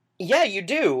 Yeah, you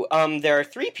do. There are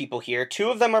 3 people here. 2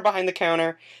 of them are behind the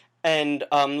counter and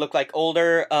look like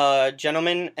older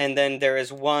gentlemen, and then there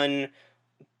is one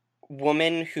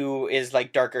woman who is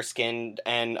like darker skinned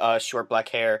and short black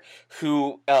hair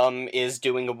who is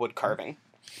doing a wood carving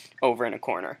over in a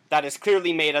corner. That is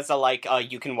clearly made as a like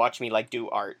you can watch me like do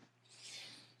art.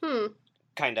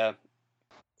 Kinda.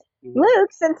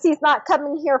 Luke, since he's not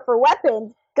coming here for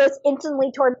weapons, goes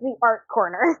instantly towards the art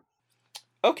corner.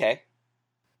 Okay.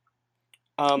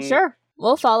 Sure,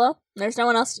 we'll follow. There's no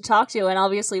one else to talk to, and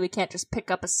obviously we can't just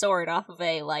pick up a sword off of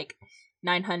a,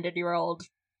 900-year-old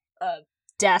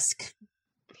desk.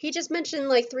 He just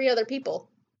mentioned, 3 other people.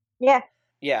 Yeah.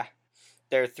 Yeah.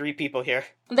 There are 3 people here.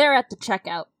 They're at the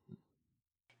checkout.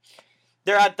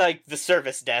 They're at, the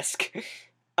service desk.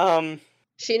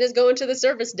 Sheena's going to the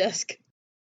service desk.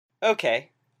 Okay.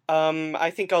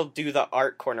 I think I'll do the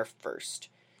art corner first.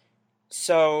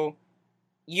 So,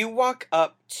 you walk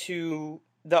up to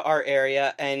the art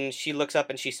area, and she looks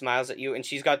up and she smiles at you, and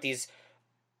she's got these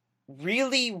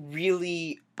really,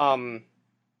 really, Okay,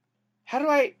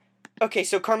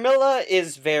 so Carmilla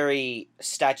is very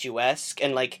statuesque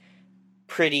and,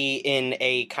 pretty in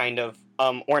a kind of,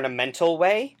 ornamental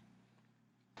way.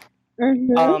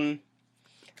 Mm-hmm.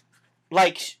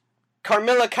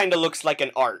 Carmilla kind of looks like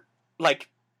an art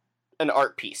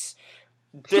piece.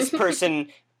 This person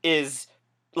is,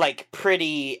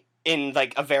 pretty in,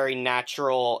 a very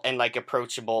natural and,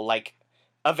 approachable,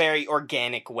 a very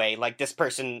organic way. This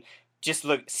person just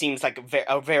seems like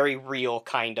a very real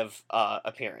kind of,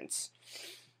 appearance.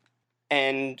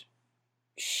 And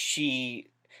she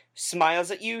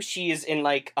smiles at you. She is in,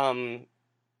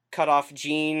 cut-off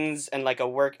jeans and, a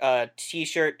work,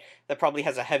 t-shirt that probably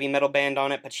has a heavy metal band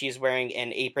on it, but she's wearing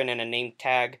an apron and a name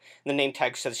tag. The name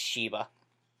tag says Shiba.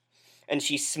 And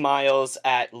she smiles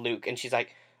at Luke, and she's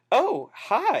like, "Oh,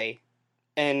 hi."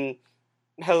 And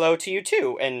hello to you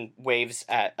too, and waves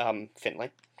at,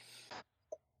 Finley.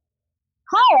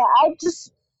 Hi,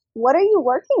 what are you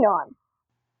working on?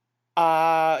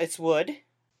 It's wood.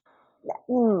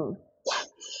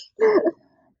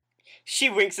 She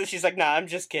winks and she's like, "Nah, I'm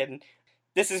just kidding.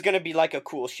 This is gonna be like a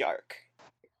cool shark."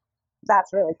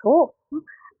 That's really cool.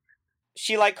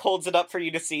 She, holds it up for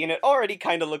you to see, and it already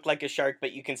kind of looked like a shark,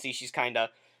 but you can see she's kind of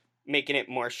making it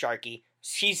more sharky.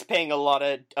 She's paying a lot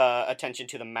of attention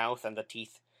to the mouth and the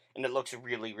teeth, and it looks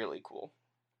really, really cool.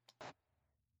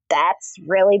 That's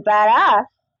really badass.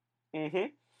 Mm-hmm.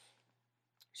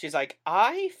 She's like,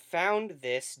 "I found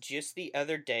this just the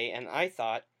other day, and I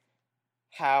thought,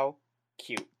 how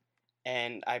cute.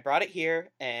 And I brought it here,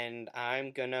 and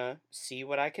I'm gonna see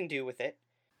what I can do with it."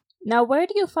 Now, where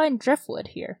do you find driftwood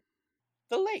here?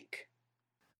 The lake.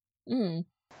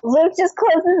 Luke just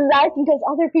closes his eyes because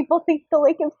other people think the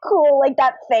lake is cool.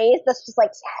 That face that's just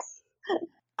yes.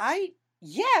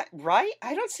 Yeah, right?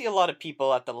 I don't see a lot of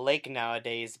people at the lake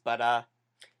nowadays, but,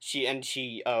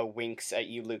 she winks at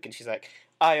you, Luke, and she's like,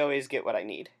 "I always get what I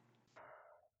need."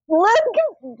 Luke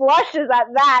blushes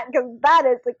at that because that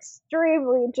is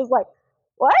extremely just what?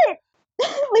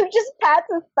 Luke just pats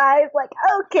his thighs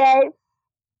okay.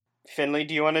 Finley,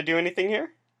 do you want to do anything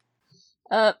here?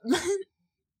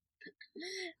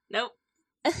 Nope.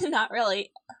 Not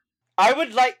really. I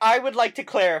would like to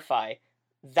clarify.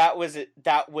 That was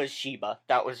Shiba.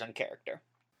 That was in character.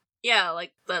 Yeah,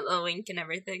 the wink and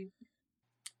everything.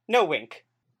 No wink.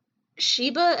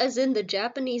 Shiba as in the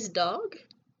Japanese dog?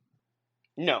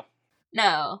 No.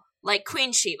 No,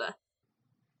 Queen Shiba.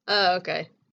 Oh, okay.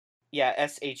 Yeah,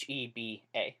 Sheba.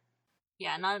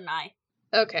 Yeah, not an I.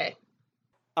 Okay.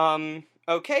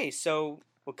 Okay, so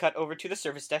we'll cut over to the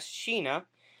service desk. Sheena,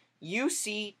 you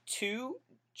see 2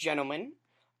 gentlemen.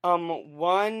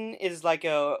 One is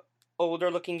a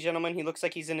older looking gentleman. He looks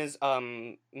like he's in his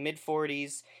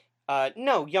mid-40s.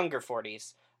 No, younger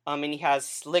 40s. And he has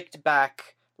slicked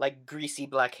back, greasy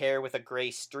black hair with a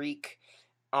gray streak.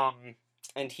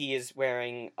 And he is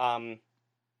wearing a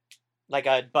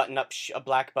black button-up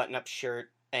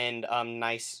shirt and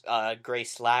nice gray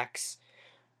slacks.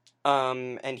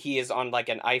 And he is on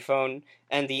an iPhone.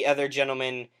 And the other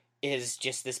gentleman is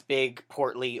just this big,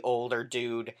 portly, older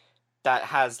dude that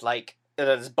has that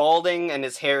is balding and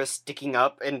his hair is sticking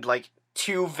up in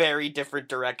 2 very different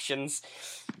directions.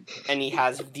 And he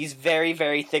has these very,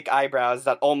 very thick eyebrows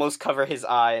that almost cover his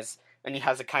eyes. And he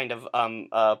has a kind of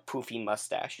poofy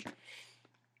mustache.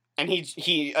 And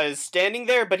he is standing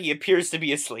there, but he appears to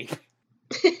be asleep.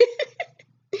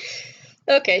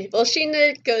 Okay, well,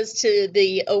 Sheena goes to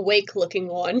the awake-looking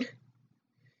one.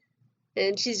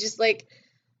 And she's just like,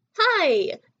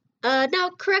 "Hi, now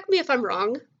correct me if I'm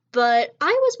wrong, but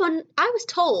I was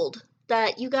told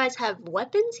that you guys have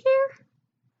weapons here?"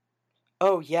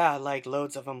 Oh yeah,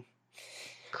 loads of them.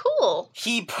 Cool.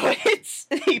 He puts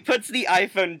the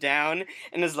iPhone down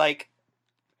and is like,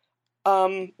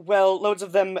 Well, loads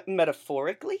of them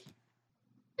metaphorically.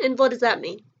 And what does that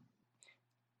mean?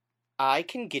 I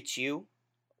can get you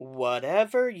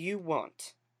whatever you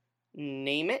want.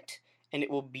 Name it, and it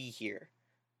will be here.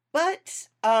 But,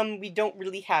 we don't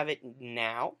really have it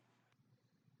now.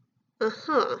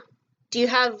 Uh-huh. Do you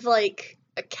have, like,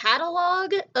 a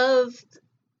catalog of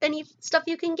any stuff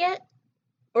you can get?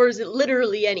 Or is it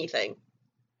literally anything?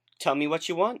 Tell me what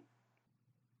you want.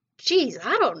 Jeez,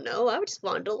 I don't know. I just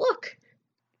wanted to look.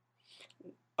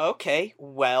 Okay,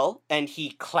 well, and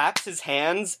he claps his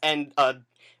hands, and a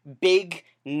big,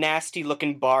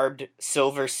 nasty-looking barbed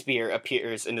silver spear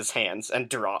appears in his hands and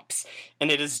drops. And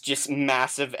it is just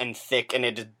massive and thick, and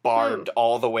it is barbed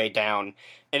all the way down.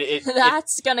 And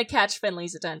That's gonna catch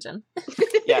Finley's attention.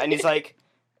 yeah, and he's like,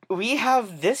 we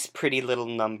have this pretty little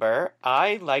number.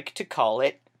 I like to call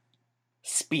it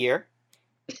Spear.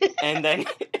 And then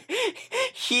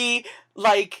he,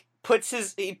 like, puts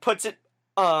it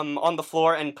on the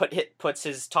floor and puts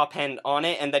his top hand on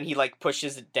it, and then he, like,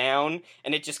 pushes it down,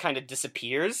 and it just kind of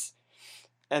disappears.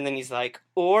 And then he's like,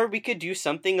 or we could do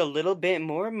something a little bit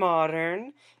more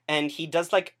modern. And he does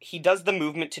the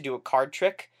movement to do a card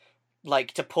trick,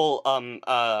 like, to pull,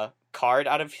 a card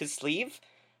out of his sleeve,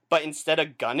 but instead a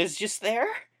gun is just there.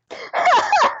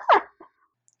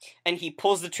 And he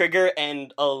pulls the trigger,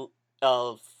 and a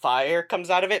fire comes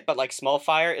out of it, but, like, small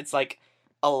fire. It's like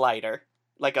a lighter.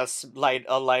 Like a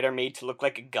lighter made to look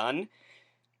like a gun.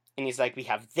 And he's like, we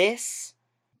have this.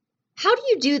 How do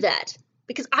you do that?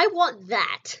 Because I want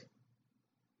that.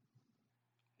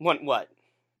 Want what?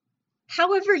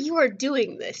 However you are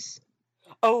doing this.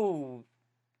 Oh,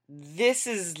 this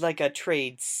is like a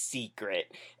trade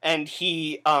secret. And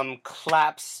he,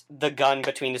 claps the gun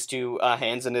between his two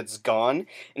hands, and it's gone.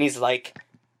 And he's like,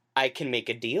 I can make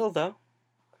a deal, though.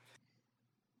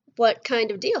 What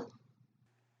kind of deal?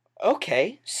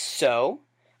 Okay, so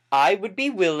I would be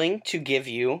willing to give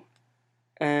you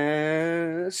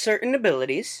certain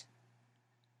abilities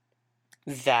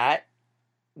that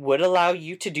would allow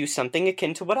you to do something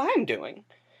akin to what I'm doing.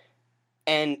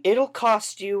 And it'll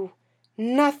cost you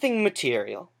nothing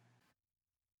material.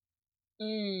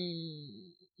 I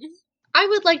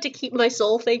would like to keep my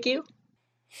soul, thank you.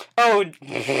 Oh,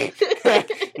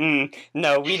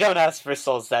 no, we don't ask for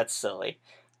souls, that's silly.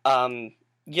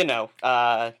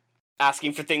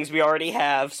 Asking for things we already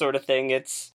have, sort of thing.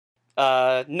 It's,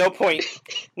 no point.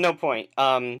 Why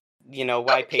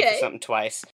pay for something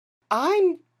twice?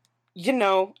 I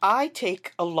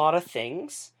take a lot of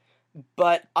things,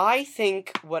 but I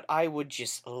think what I would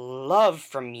just love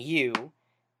from you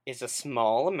is a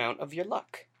small amount of your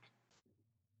luck.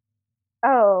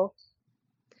 Oh.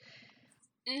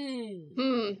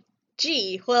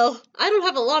 Gee, well, I don't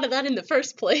have a lot of that in the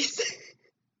first place.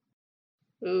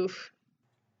 Oof.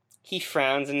 He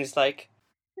frowns and is like,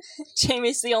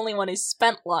 Jamie's the only one who's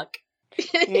spent luck.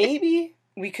 maybe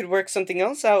we could work something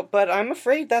else out, but I'm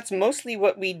afraid that's mostly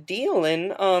what we deal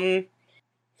in.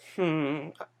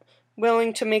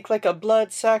 Willing to make, like, a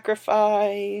blood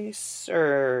sacrifice,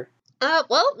 or...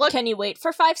 Well, what? Can you wait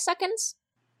for 5 seconds?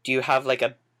 Do you have, like,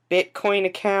 a Bitcoin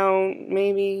account,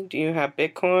 maybe? Do you have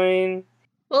Bitcoin?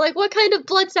 Well, like, what kind of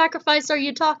blood sacrifice are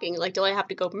you talking? Like, do I have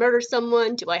to go murder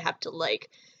someone? Do I have to, like,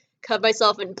 cut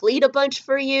myself and bleed a bunch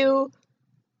for you?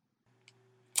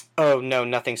 Oh, no,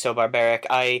 nothing so barbaric.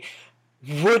 I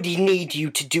would need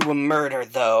you to do a murder,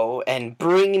 though, and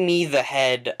bring me the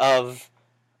head of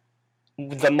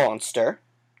the monster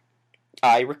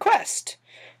I request.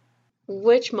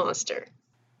 Which monster?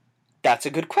 That's a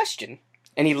good question.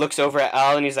 And he looks over at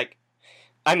Al, and he's like,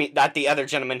 at the other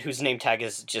gentleman whose name tag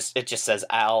is it just says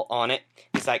Al on it.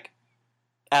 He's like,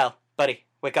 Al, buddy,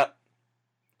 wake up.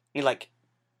 And he, like,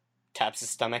 taps his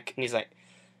stomach, and he's like,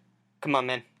 come on,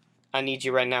 man. I need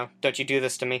you right now. Don't you do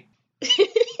this to me.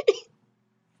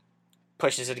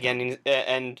 Pushes it again,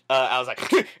 and Al's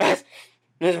like,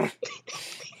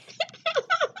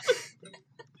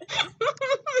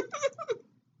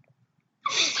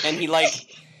 and he, like,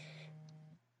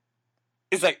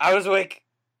 is like, I was awake.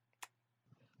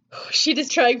 She is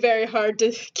trying very hard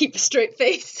to keep a straight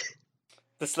face.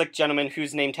 The slick gentleman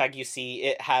whose name tag you see,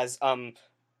 it has,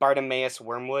 Bartimaeus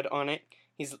Wormwood on it.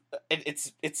 It's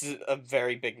a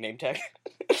very big name tag.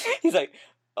 He's like,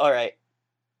 alright,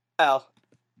 Al,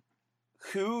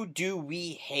 who do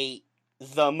we hate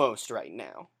the most right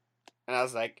now? And I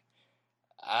was like,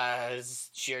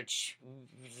 church,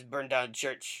 burned down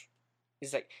church.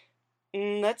 He's like,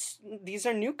 these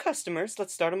are new customers,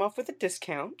 let's start them off with a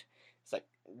discount. It's like,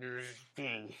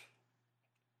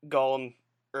 Gollum,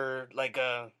 or like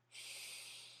a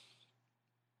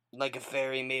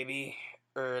fairy maybe,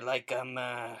 or like,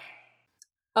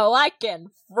 Oh, I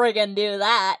can friggin' do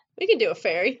that. We can do a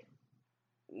fairy.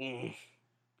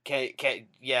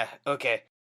 Yeah, okay.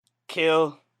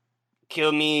 Kill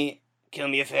me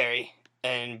a fairy,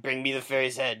 and bring me the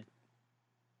fairy's head.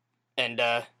 And,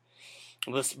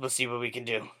 we'll see what we can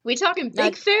do. We talking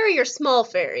big fairy or small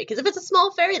fairy? Because if it's a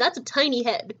small fairy, that's a tiny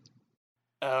head.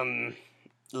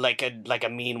 Like a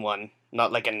mean one.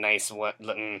 Not like a nice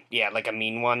one. Yeah, like a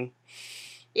mean one.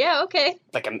 Yeah, okay.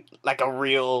 Like a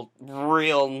real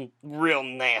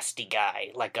nasty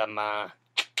guy. Like a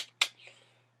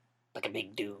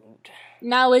big dude.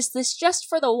 Now, is this just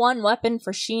for the one weapon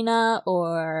for Sheena,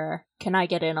 or can I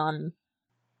get in on...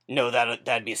 No,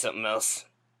 that'd be something else.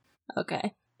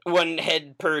 Okay. One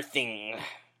head per thing.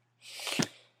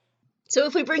 So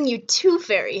if we bring you 2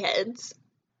 fairy heads...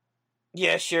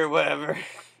 Yeah, sure, whatever.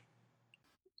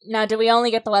 Now, do we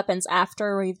only get the weapons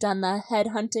after we've done the head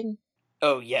hunting?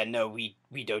 Oh, yeah, no, we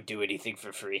don't do anything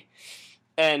for free.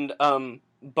 And,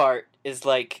 Bart is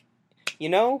like, you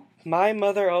know, my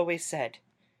mother always said,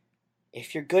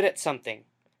 if you're good at something,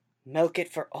 milk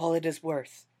it for all it is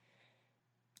worth.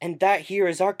 And that here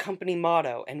is our company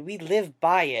motto, and we live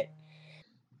by it.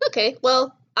 Okay,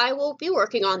 well, I will be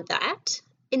working on that.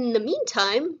 In the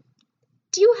meantime,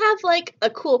 do you have, like, a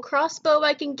cool crossbow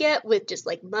I can get with just,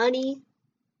 like, money?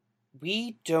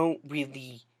 We don't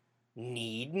really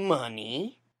need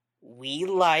money. We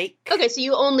like... Okay, so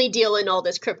you only deal in all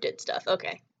this cryptid stuff,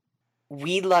 okay.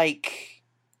 We like,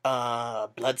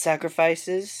 blood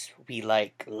sacrifices. We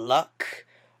like luck.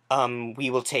 We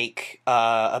will take,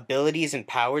 abilities and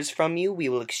powers from you. We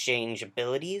will exchange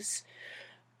abilities.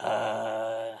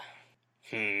 I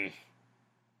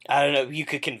don't know, you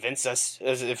could convince us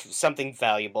as if something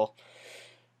valuable.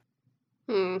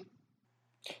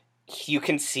 You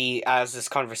can see, as this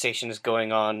conversation is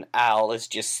going on, Al is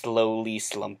just slowly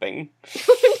slumping.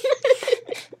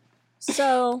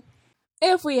 So,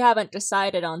 if we haven't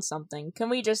decided on something, can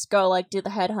we just go, like, do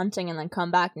the head hunting and then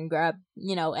come back and grab,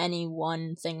 you know, any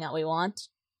one thing that we want?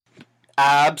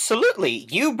 Absolutely!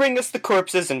 You bring us the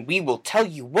corpses and we will tell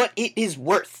you what it is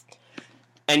worth!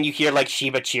 And you hear, like,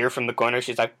 Sheba cheer from the corner.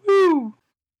 She's like, woo!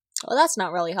 Well, that's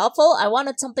not really helpful. I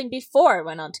wanted something before I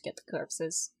went on to get the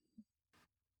corpses.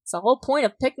 It's the whole point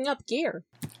of picking up gear.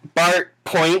 Bart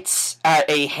points at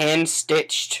a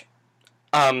hand-stitched,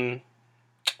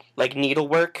 like,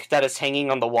 needlework that is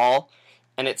hanging on the wall,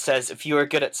 and it says, if you are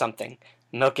good at something,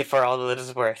 milk it for all it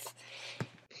is worth.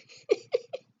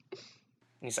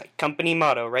 He's like, company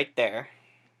motto right there.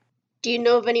 Do you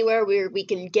know of anywhere where we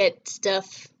can get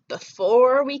stuff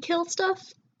before we kill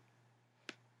stuff?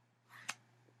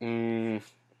 No,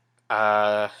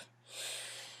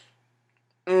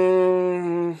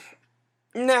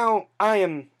 I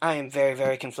am very,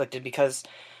 very conflicted because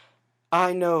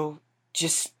I know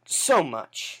just so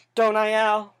much. Don't I,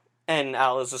 Al? And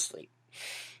Al is asleep.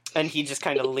 And he just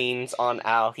kind of leans on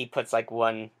Al. He puts, like,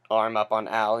 one arm up on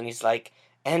Al, and he's like,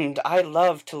 and I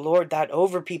love to lord that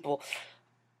over people,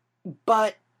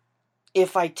 but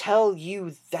if I tell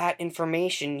you that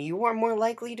information, you are more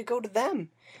likely to go to them.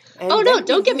 And oh no,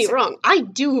 don't get me wrong. I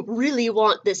do really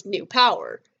want this new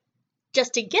power.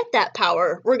 Just to get that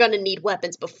power, we're gonna need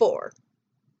weapons before.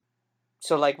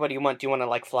 So, like, what do you want? Do you want to,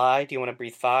 like, fly? Do you want to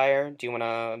breathe fire? Do you want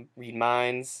to read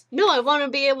minds? No, I want to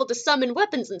be able to summon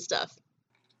weapons and stuff.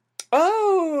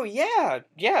 Oh, yeah.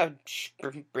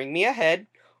 Bring me a head,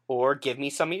 or give me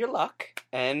some of your luck,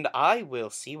 and I will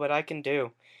see what I can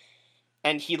do.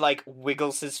 And he, like,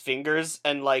 wiggles his fingers,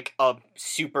 and, like, a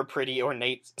super pretty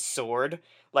ornate sword,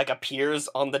 like, appears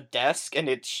on the desk, and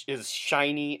it is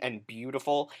shiny and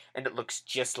beautiful, and it looks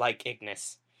just like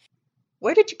Ignis.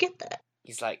 Where did you get that?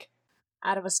 He's like...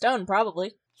 out of a stone,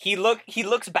 probably. He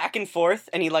looks back and forth,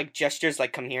 and he, like, gestures,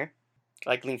 like, come here.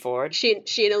 Like, lean forward.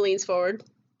 Sheena leans forward.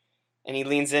 And he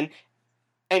leans in,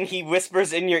 and he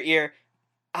whispers in your ear,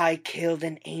 I killed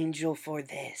an angel for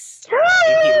this.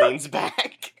 And he leans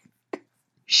back.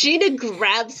 Sheena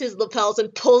grabs his lapels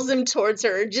and pulls him towards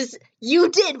her. Just, you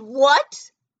did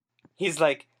what? He's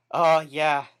like, oh,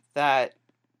 yeah, that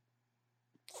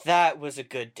was a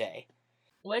good day.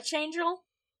 Which angel?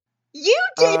 You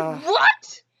did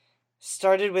what?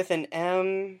 Started with an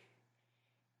M.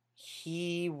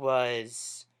 He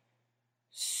was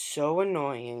so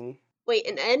annoying. Wait,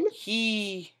 an N?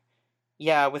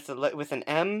 Yeah, with an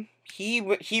M. He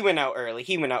went out early.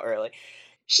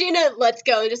 Sheena lets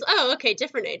go and just, oh, okay,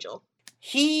 different angel.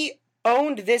 He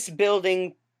owned this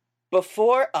building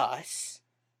before us,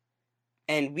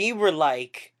 and we were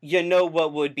like, you know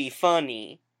what would be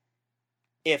funny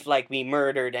if, like, we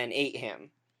murdered and ate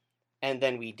him. And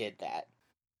then we did that.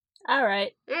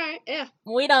 Alright, yeah.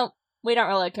 we don't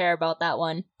really care about that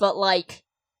one, but, like,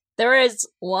 There is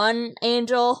one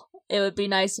angel. It would be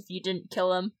nice if you didn't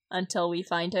kill him until we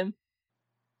find him.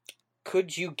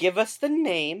 Could you give us the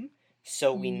name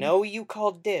so we know you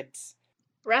called dibs?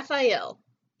 Raphael.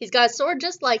 He's got a sword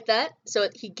just like that, so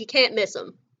he can't miss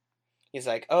him. He's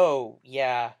like, oh,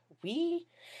 yeah, he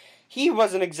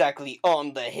wasn't exactly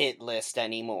on the hit list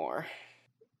anymore.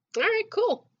 Alright,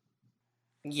 cool.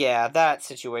 Yeah, that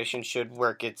situation should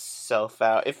work itself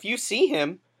out. If you see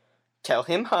him, tell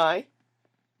him hi.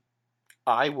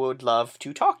 I would love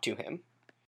to talk to him.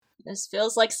 This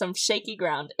feels like some shaky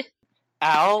ground.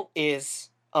 Al is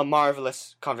a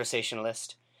marvelous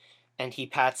conversationalist, and he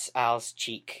pats Al's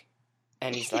cheek,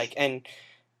 and he's like, and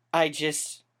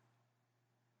the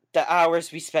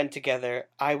hours we spent together,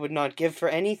 I would not give for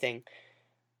anything,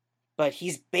 but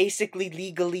he's basically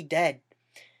legally dead,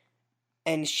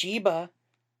 and Sheba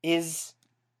is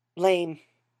lame,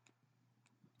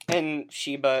 and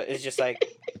Sheba is just like,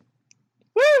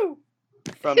 woo,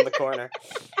 from the corner,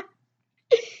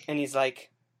 and he's like,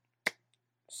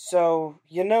 so,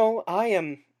 I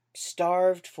am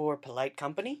starved for polite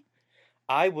company.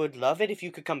 I would love it if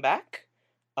you could come back.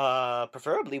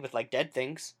 Preferably with, dead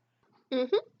things.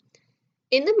 Mm-hmm.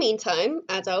 In the meantime,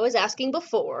 as I was asking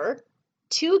before,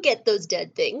 to get those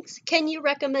dead things, can you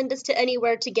recommend us to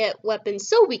anywhere to get weapons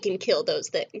so we can kill those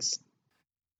things?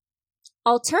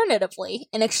 Alternatively,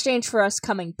 in exchange for us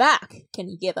coming back, can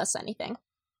you give us anything?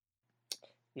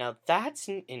 Now that's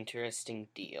an interesting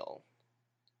deal.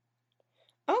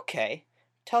 Okay,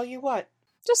 tell you what.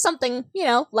 Just something,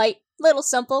 light, little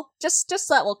simple. Just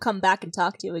that we'll come back and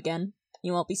talk to you again.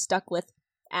 You won't be stuck with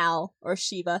Al or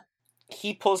Sheba.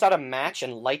 He pulls out a match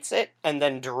and lights it, and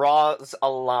then draws a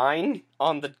line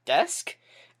on the desk,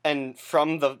 and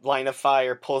from the line of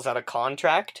fire pulls out a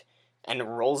contract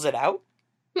and rolls it out.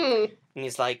 And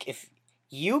he's like, if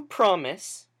you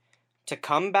promise to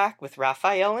come back with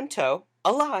Raphael in tow,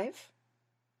 alive,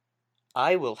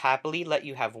 I will happily let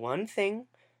you have one thing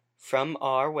from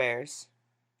our wares.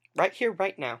 Right here,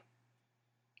 right now.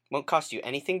 Won't cost you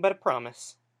anything but a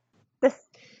promise.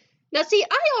 Now see,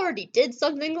 I already did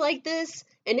something like this,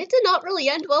 and it did not really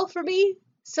end well for me,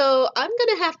 so I'm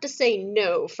gonna have to say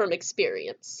no from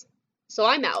experience. So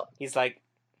I'm out. He's like,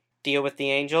 deal with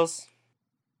the angels?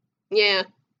 Yeah.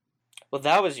 Well,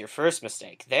 that was your first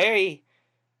mistake. They're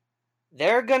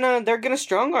gonna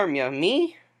strong-arm you.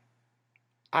 Me?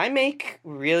 I make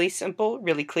really simple,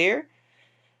 really clear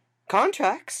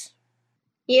contracts.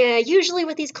 Yeah, usually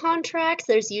with these contracts,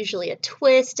 there's usually a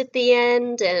twist at the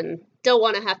end, and don't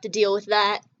want to have to deal with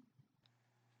that.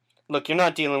 Look, you're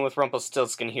not dealing with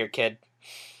Rumpelstiltskin here, kid.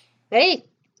 Hey,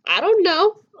 I don't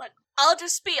know. Look, I'll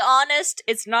just be honest,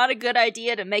 it's not a good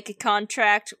idea to make a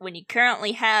contract when you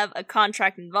currently have a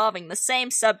contract involving the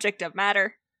same subject of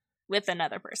matter with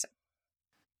another person.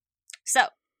 So,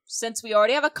 since we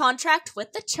already have a contract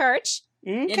with the church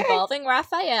involving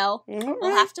Raphael,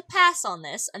 we'll have to pass on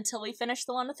this until we finish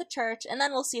the one with the church, and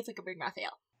then we'll see if we can bring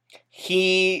Raphael.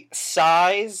 He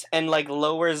sighs and,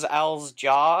 lowers Al's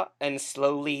jaw and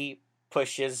slowly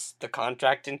pushes the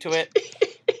contract into it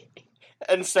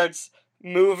and starts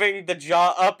moving the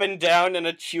jaw up and down in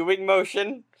a chewing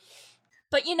motion.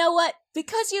 But you know what?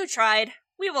 Because you tried,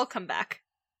 we will come back.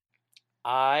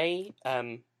 I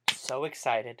am so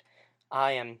excited.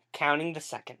 I am counting the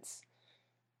seconds.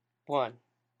 1.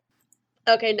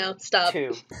 Okay, no, stop.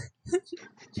 2.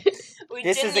 We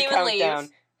This didn't is a even countdown.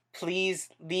 leave. Please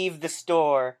leave the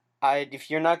store. If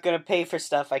you're not gonna pay for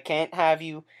stuff, I can't have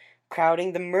you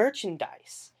crowding the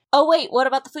merchandise. Oh wait, what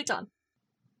about the futon?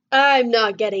 I'm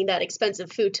not getting that expensive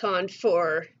futon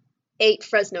for 8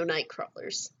 Fresno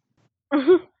Nightcrawlers.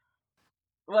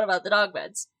 What about the dog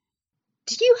beds?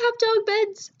 Do you have dog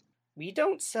beds? We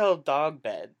don't sell dog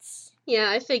beds.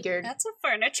 Yeah, I figured. That's a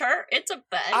furniture. It's a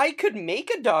bed. I could make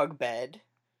a dog bed.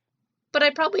 But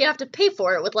I'd probably have to pay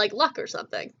for it with, luck or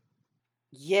something.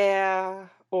 Yeah,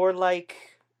 or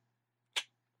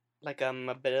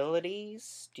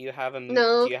abilities? Do you have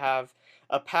No. Do you have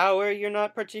a power you're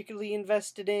not particularly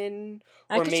invested in?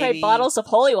 I Or could maybe trade bottles of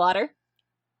holy water.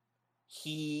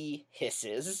 He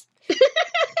hisses.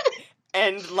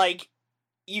 And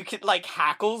you could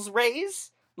hackles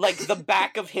raise. The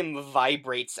back of him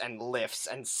vibrates and lifts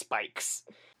and spikes.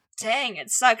 Dang,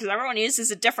 it sucks. Everyone uses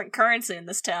a different currency in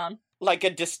this town. Like a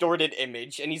distorted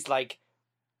image, and he's like,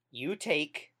 you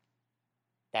take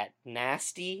that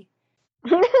nasty,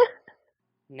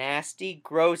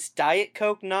 gross Diet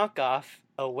Coke knockoff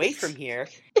away from here,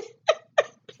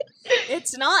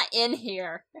 It's not in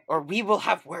here. or we will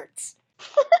have words.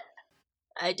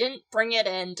 I didn't bring it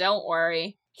in, don't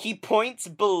worry. He points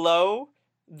below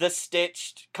the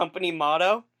stitched company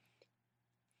motto,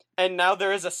 And now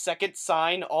there is a second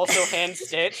sign, also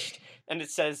hand-stitched, and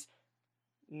it says,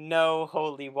 "No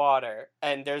holy water."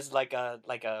 And there's like a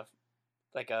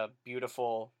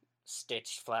beautiful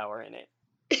stitched flower in it.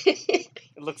 It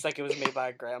looks like it was made by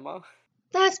a grandma.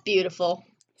 That's beautiful.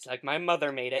 It's like, my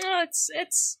mother made it. No,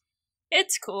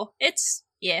 it's cool.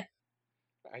 Yeah.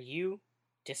 Are you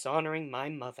dishonoring my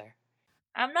mother?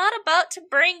 I'm not about to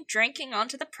bring drinking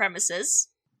onto the premises.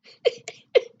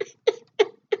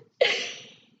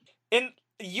 And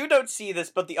you don't see this,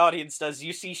 but the audience does.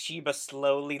 You see Sheba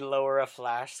slowly lower a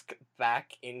flask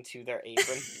back into their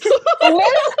apron.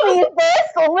 Luke sees this,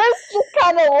 so Luke just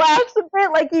kind of laughs a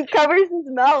bit like he covers his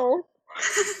mouth.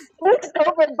 Luke's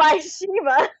over by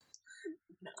Sheba.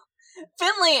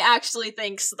 Finley actually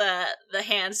thinks that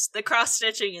the cross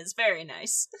stitching is very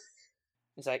nice.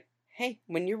 He's like, "Hey,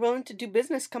 when you're willing to do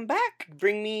business, come back.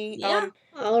 Bring me, Yeah.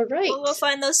 All right. We'll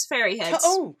find those fairy heads.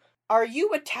 Oh, are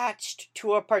you attached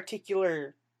to a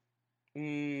particular,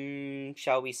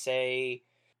 shall we say,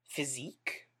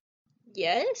 physique?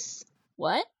 Yes?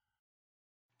 What?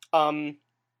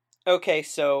 Okay,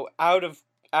 so out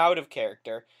of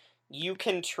character, you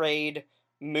can trade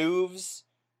moves,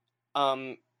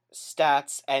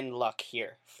 stats, and luck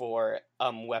here for,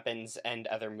 weapons and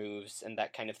other moves and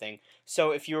that kind of thing.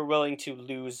 So if you're willing to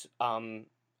lose, a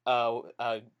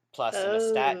plus in a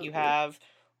stat you have,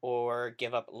 or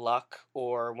give up luck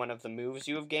or one of the moves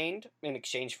you have gained in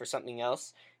exchange for something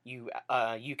else, you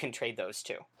can trade those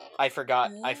too. I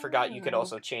forgot you could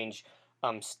also change,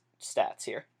 stats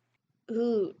here.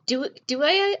 Ooh, do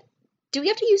we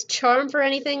have to use charm for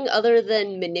anything other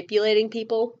than manipulating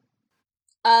people?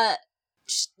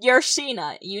 You're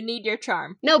Sheena. You need your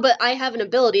charm. No, but I have an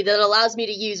ability that allows me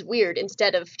to use weird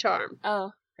instead of charm.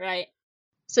 Oh, right.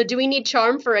 So do we need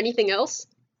charm for anything else?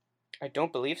 I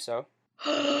don't believe so.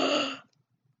 I'm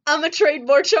gonna trade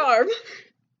more charm.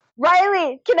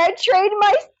 Riley, can I trade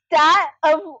my stat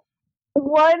of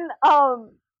one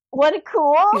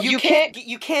cool? You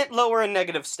can't lower a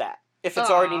negative stat. If it's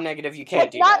already negative, you can't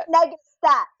It's do not that. negative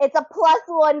stat. It's a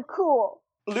 +1 cool.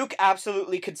 Luke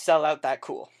absolutely could sell out that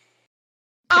cool.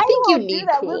 I think you won't do need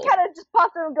that. cool. Luke kind of just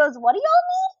popped up and goes, "What do y'all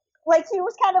need?" Like he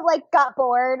was kind of like got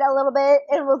bored a little bit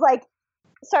and was like,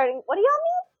 starting, "What do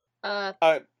y'all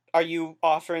need?" Are you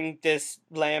offering this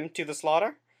lamb to the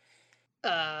slaughter?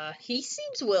 He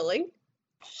seems willing.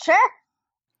 Sure.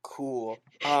 Cool.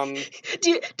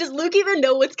 Does Luke even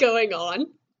know what's going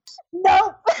on?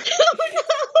 Nope. Oh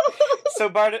no! So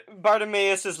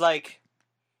Bartimaeus is like,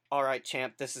 "Alright,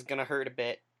 champ, this is gonna hurt a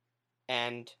bit.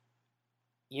 And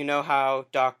you know how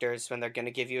doctors, when they're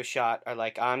gonna give you a shot, are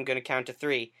like, I'm gonna count to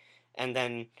 3. And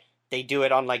then they do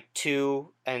it on like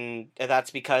 2, and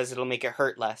that's because it'll make it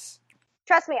hurt less."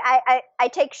 Trust me, I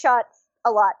take shots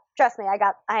a lot. Trust me,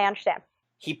 I understand.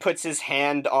 He puts his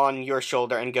hand on your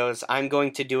shoulder and goes, "I'm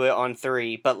going to do it on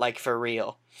 3, but like for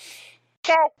real."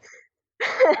 Okay.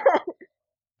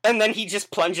 And then he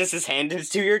just plunges his hand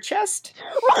into your chest.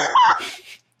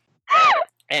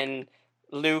 And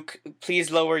Luke,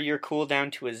 please lower your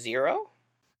cooldown to a 0.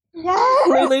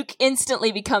 Yeah. Luke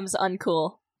instantly becomes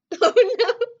uncool. Oh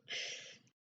no!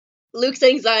 Luke's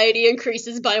anxiety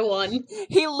increases by 1.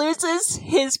 He loses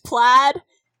his plaid,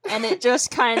 and it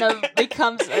just kind of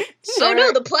becomes a shirt. Oh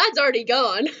no, the plaid's already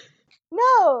gone.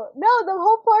 No, the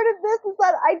whole part of this is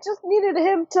that I just needed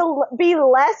him to be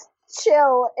less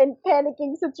chill in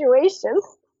panicking situations.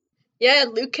 Yeah,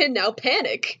 Luke can now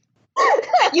panic.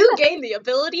 You gain the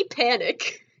ability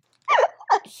Panic.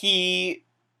 He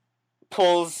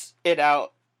pulls it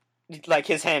out, like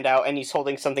his hand out, and he's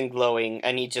holding something glowing,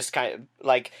 and he just kind of,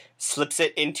 like, slips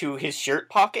it into his shirt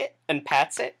pocket and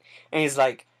pats it, and he's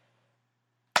like,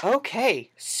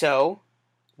 "Okay, so,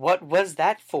 what was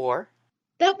that for?"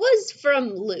 That was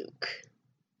from Luke.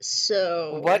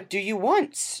 So... "What do you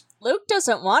want?" Luke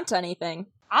doesn't want anything.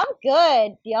 I'm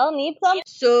good. Y'all need some?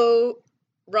 So,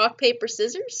 rock, paper,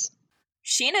 scissors?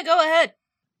 Sheena, go ahead.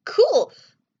 Cool!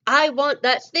 I want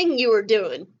that thing you were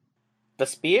doing. The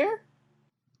spear?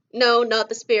 No, not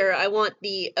the spear. I want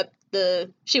the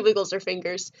she wiggles her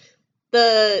fingers.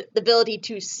 The ability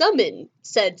to summon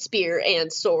said spear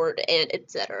and sword and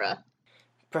etc.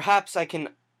 Perhaps I can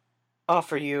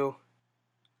offer you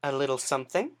a little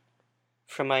something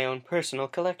from my own personal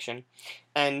collection.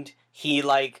 And he,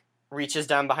 like, reaches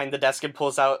down behind the desk and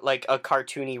pulls out, like, a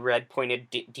cartoony red pointed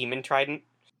demon trident.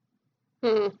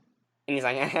 And he's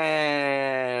like,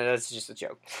 that's just a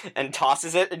joke. And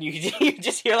tosses it, and you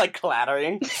just hear, like,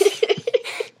 clattering.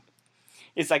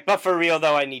 He's like, "But for real,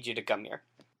 though, I need you to come here."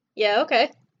 Yeah,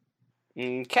 okay.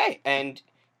 Okay, and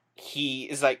he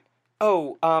is like,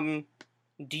 "Oh,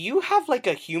 do you have, like,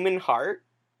 a human heart?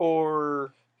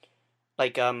 Or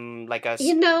Like a...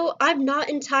 You know, I'm not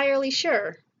entirely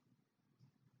sure.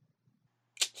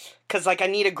 Because, like, I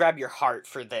need to grab your heart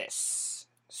for this.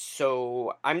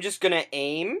 So, I'm just gonna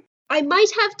aim. I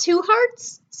might have 2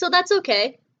 hearts, so that's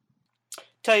okay.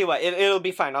 Tell you what, it'll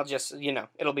be fine. I'll just,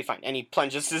 it'll be fine. And he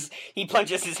plunges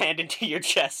his hand into your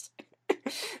chest.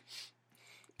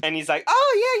 And he's like,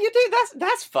 "Oh, yeah, you do.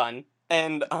 That's fun."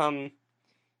 And,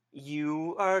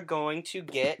 you are going to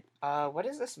get, what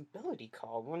is this ability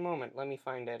called? One moment, let me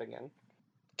find it again.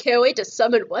 Can't wait to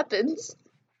summon weapons.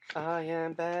 I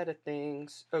am bad at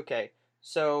things. Okay,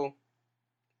 so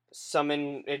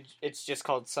summon, it's just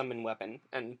called summon weapon,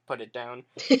 and put it down.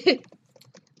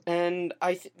 And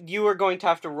you are going to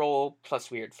have to roll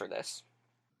plus weird for this.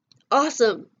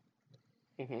 Awesome.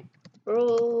 Mm-hmm.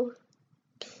 Roll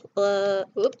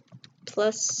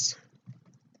plus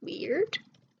weird.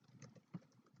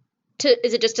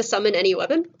 Is it just to summon any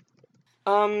weapon?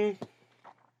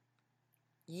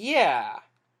 Yeah.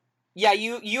 Yeah,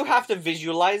 you have to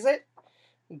visualize it,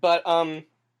 but,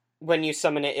 when you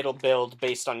summon it, it'll build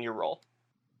based on your roll.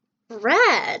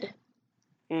 Rad.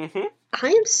 Mm-hmm. I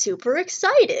am super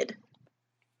excited.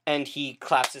 And he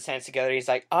claps his hands together. He's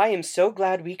like, "I am so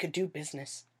glad we could do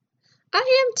business."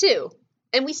 I am too.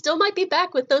 And we still might be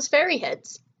back with those fairy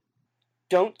heads.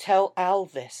 Don't tell Al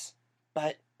this,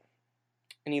 but...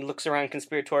 And he looks around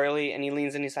conspiratorially, and he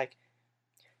leans in, and he's like,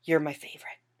 "You're my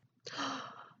favorite."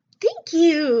 Thank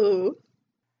you.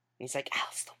 And he's like,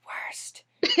 "Al's the worst.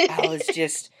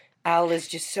 Al is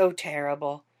just so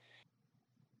terrible."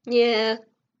 Yeah.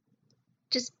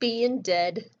 Just being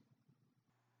dead.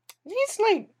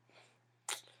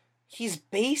 He's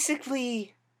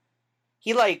basically...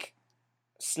 He, like,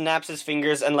 snaps his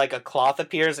fingers, and, like, a cloth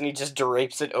appears, and he just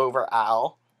drapes it over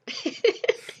Al.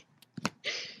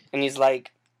 And he's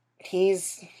like,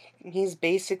 he's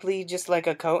basically just like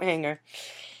a coat hanger.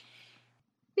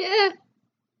 Yeah.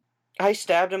 I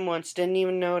stabbed him once, didn't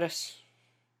even notice.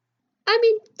 I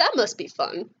mean, that must be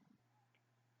fun.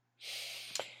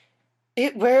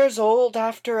 It wears old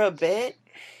after a bit.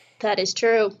 That is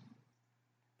true.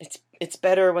 It's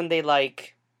better when they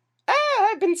like,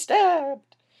 I've been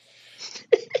stabbed.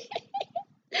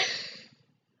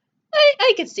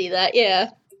 I could see that, yeah.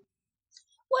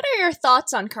 What are your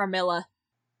thoughts on Carmilla?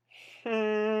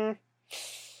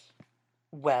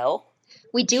 Well,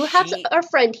 we do have our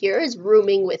friend here is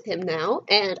rooming with him now,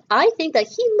 and I think that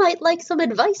he might like some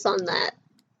advice on that.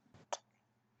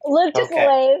 Luke just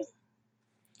waves.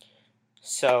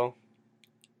 So,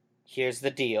 here's the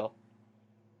deal.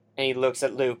 And he looks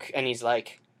at Luke, and he's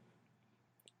like,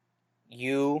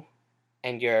 "You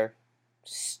and your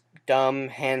dumb,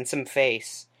 handsome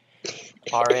face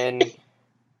are in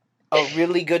a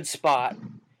really good spot.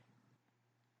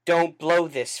 Don't blow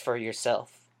this for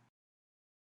yourself."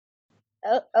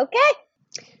 Okay.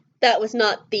 That was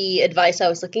not the advice I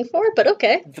was looking for, but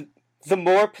okay. The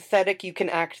more pathetic you can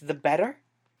act, the better.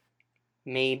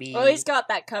 Maybe... Oh, he's got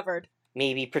that covered.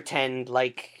 Maybe pretend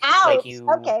like... Ouch! Like you...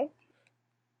 Okay.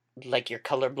 Like you're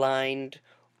colorblind,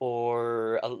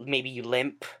 or maybe you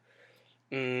limp.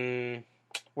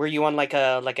 Were you on like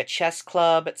a chess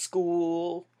club at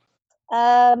school?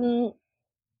 Not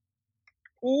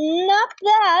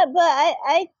that, but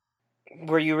I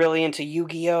Were you really into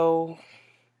Yu-Gi-Oh?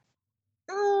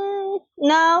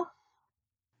 No.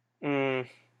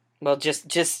 Well,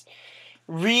 just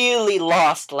really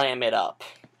lost Lamb it up.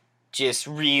 Just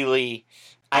really...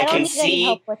 I don't need any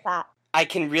help with that. I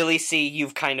can really see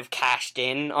you've kind of cashed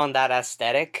in on that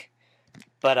aesthetic.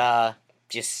 But,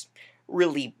 just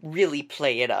really, really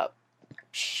play it up.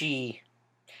 She's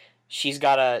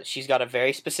got a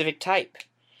very specific type.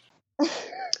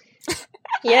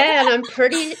 Yeah, and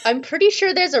I'm pretty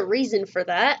sure there's a reason for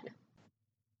that.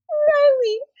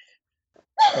 Riley.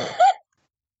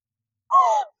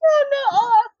 Oh no,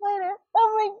 I'll ask later. Oh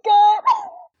my god.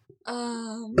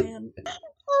 Oh man.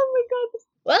 Oh my god.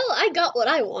 Well, I got what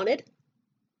I wanted.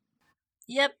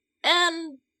 Yep,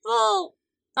 and well,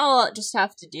 I'll just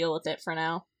have to deal with it for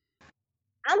now.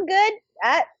 I'm good.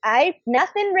 I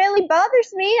nothing really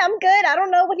bothers me. I'm good. I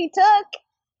don't know what he took.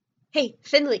 Hey,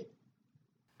 Finley.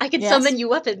 I can Yes? summon you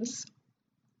weapons.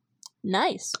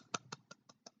 Nice.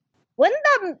 Wouldn't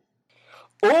that...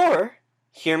 Or,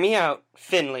 hear me out,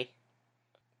 Finley.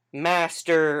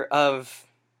 Master of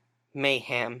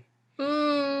mayhem.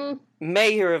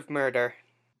 Mayor of murder.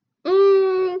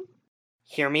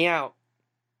 Hear me out.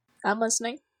 I'm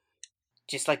listening.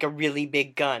 Just like a really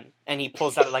big gun. And he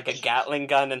pulls out like a Gatling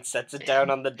gun and sets it down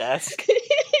on the desk.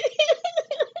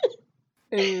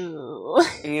 Ooh.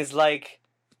 And he's like,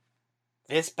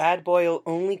 "This bad boy will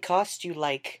only cost you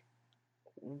like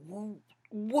 1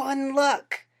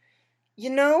 luck. You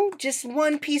know, just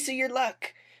one piece of your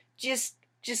luck. Just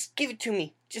give it to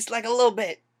me. Just like a little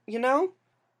bit, you know?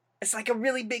 It's like a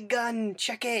really big gun.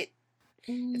 Check it.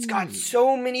 It's got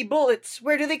so many bullets.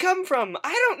 Where do they come from?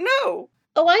 I don't know.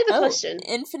 Oh, I have a question.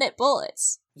 Infinite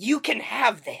bullets. You can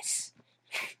have this.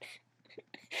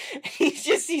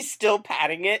 He's still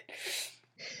patting it.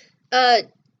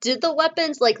 Do the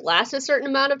weapons, last a certain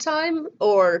amount of time?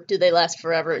 Or do they last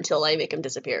forever until I make them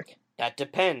disappear? That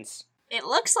depends. It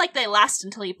looks like they last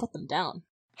until you put them down.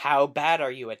 How bad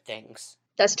are you at things?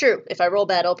 That's true. If I roll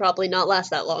bad, I'll probably not last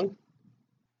that long.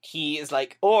 He is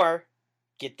like, or,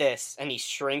 get this, and he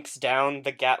shrinks down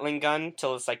the Gatling gun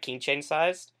till it's like keychain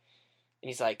sized. And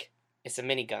he's like, it's a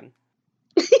minigun.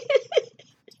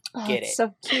 Get it.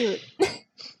 So cute.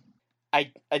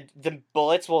 The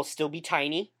bullets will still be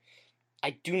tiny.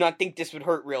 I do not think this would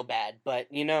hurt real bad, but,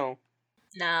 you know.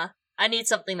 Nah, I need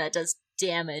something that does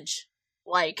damage.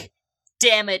 Like,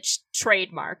 damage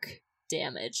trademark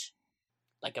damage.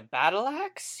 Like a battle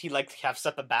axe? He, hefts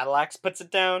up a battle axe, puts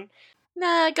it down?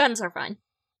 Nah, guns are fine.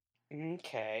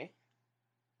 Okay.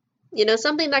 You know,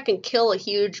 something that can kill a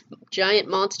huge, giant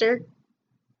monster?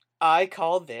 I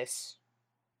call this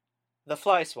the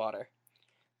fly swatter.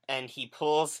 And he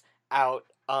pulls out,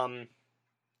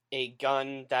 a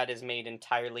gun that is made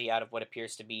entirely out of what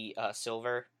appears to be,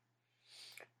 silver.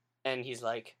 And he's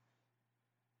like,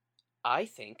 I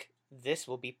think this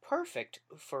will be perfect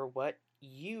for what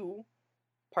you,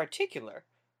 particular,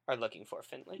 are looking for,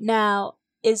 Finley. Now,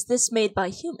 is this made by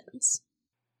humans?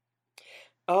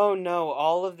 Oh no,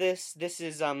 all of this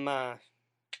is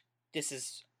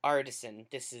artisan.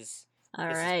 This is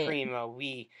primo.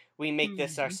 We make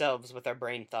this ourselves with our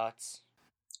brain thoughts.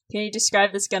 Can you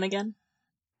describe this gun again?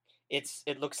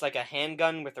 It looks like a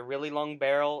handgun with a really long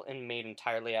barrel and made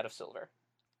entirely out of silver.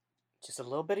 Just a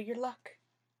little bit of your luck.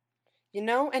 You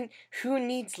know? And who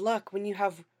needs luck when you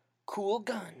have cool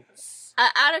guns?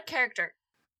 Out of character.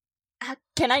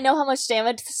 Can I know how much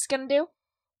damage this is gonna do?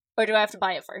 Or do I have to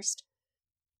buy it first?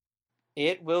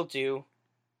 It will do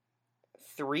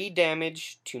 3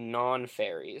 damage to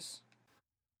non-fairies.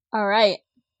 Alright.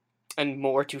 And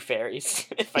more to fairies,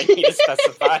 if I need to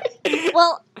specify.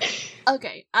 Well,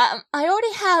 okay. I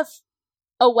already have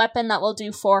a weapon that will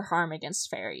do 4 harm against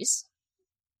fairies.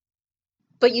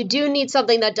 But you do need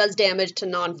something that does damage to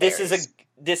non-fairies.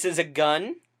 This is a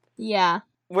gun. Yeah.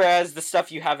 Whereas the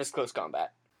stuff you have is close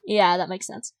combat. Yeah, that makes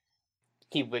sense.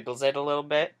 He wiggles it a little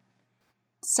bit.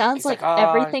 Sounds like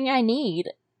everything I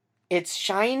need. It's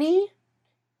shiny.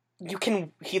 He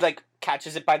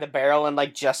catches it by the barrel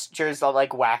and gestures of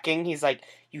whacking. He's like,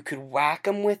 you could whack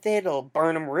him with it, it'll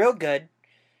burn him real good.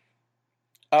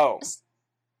 Oh.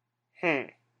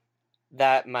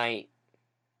 That might.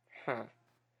 Huh.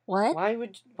 What?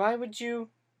 Why would you?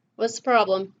 What's the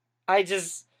problem?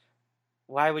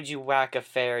 Why would you whack a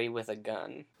fairy with a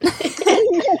gun?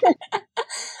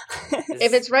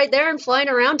 If it's right there and flying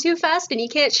around too fast and you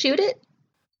can't shoot it?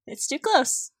 It's too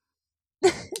close.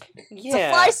 Yeah. It's a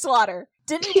fly swatter.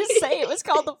 Didn't he just say it was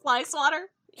called the fly swatter?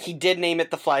 He did name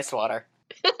it the fly swatter.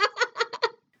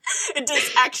 It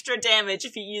does extra damage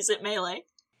if you use it melee.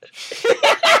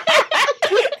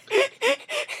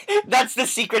 That's the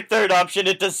secret third option.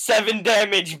 It does 7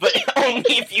 damage, but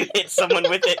only if you hit someone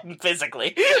with it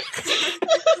physically.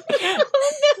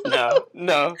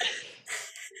 No.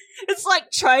 It's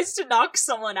tries to knock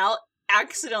someone out,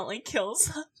 accidentally kills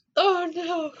them. Oh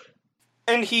no.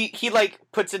 And he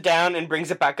puts it down and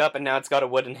brings it back up, and now it's got a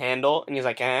wooden handle, and he's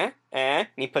like, and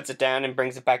he puts it down and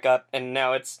brings it back up, and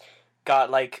now it's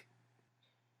got,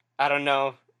 I don't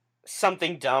know,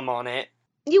 something dumb on it.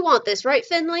 You want this, right,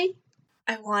 Finley?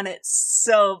 I want it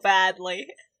so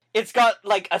badly. It's got,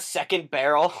 a second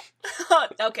barrel.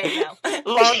 Okay, no.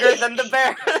 Longer than the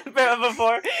barrel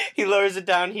before. He lowers it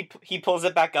down, he pulls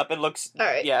it back up, it looks...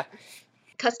 Alright. Yeah.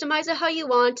 Customize it how you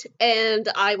want, and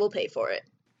I will pay for it.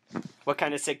 What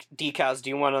kind of sick decals do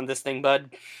you want on this thing,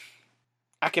 bud?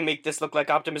 I can make this look like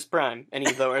Optimus Prime. And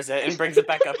he lowers it and brings it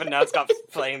back up, and now it's got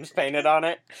flames painted on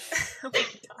it. Oh my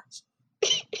gosh.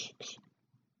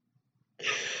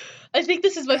 I think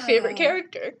this is my favorite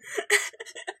character.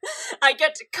 I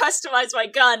get to customize my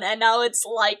gun, and now it's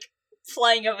like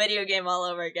playing a video game all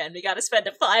over again. We gotta spend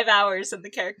 5 hours in the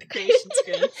character creation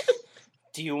screen.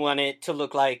 Do you want it to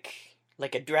look like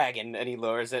a dragon? And he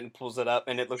lowers it and pulls it up,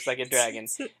 and it looks like a dragon.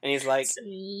 And he's like... It's a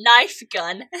knife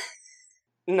gun.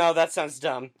 No, that sounds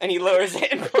dumb. And he lowers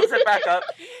it and pulls it back up.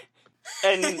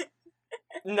 And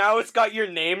now it's got your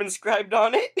name inscribed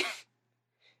on it.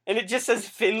 And it just says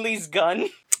Finley's gun.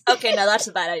 Okay, no, that's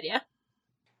a bad idea.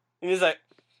 And he's like,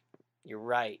 you're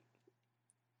right.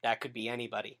 That could be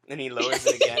anybody. And he lowers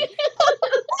it again.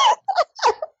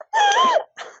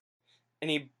 and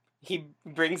he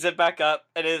brings it back up,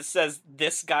 and it says,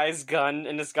 "This guy's gun,"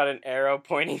 and it's got an arrow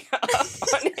pointing up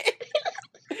on it.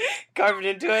 Carved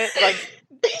into it, like,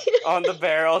 on the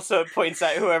barrel, so it points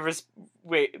at whoever's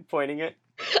pointing it.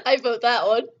 I vote that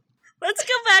one. Let's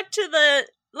go back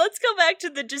to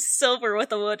the just silver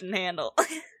with a wooden handle.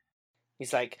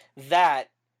 He's like, "That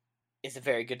is a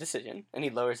very good decision." And he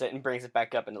lowers it and brings it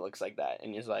back up, and it looks like that.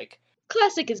 And he's like,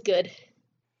 Classic is good.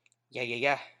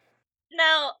 yeah.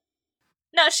 Now,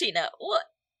 Sheena, what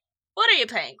are you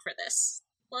paying for this?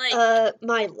 Like,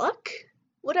 My luck?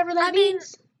 Whatever that I mean,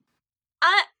 means.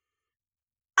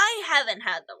 I haven't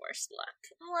had the worst luck.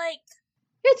 Like,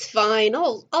 It's fine.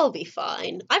 I'll be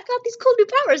fine. I've got these cool new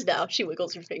powers now. She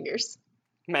wiggles her fingers.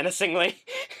 menacingly.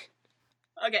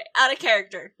 okay, out of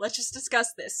character. Let's just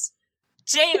discuss this.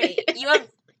 Jamie,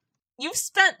 you've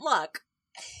spent luck.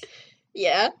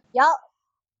 Yeah. Yup.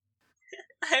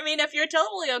 I mean, if you're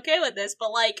totally okay with this,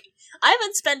 but like, I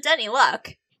haven't spent any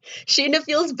luck. Sheena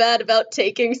feels bad about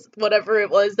taking whatever it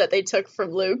was that they took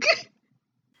from Luke.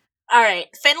 Alright,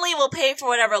 Finley will pay for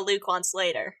whatever Luke wants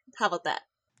later. How about that?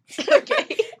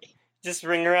 Okay. Just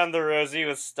ring around the rosy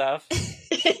with stuff.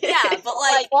 Yeah, but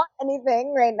I like, want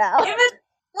anything right now. give it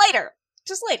later.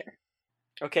 Just later.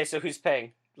 Okay, so who's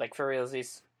paying? Like, for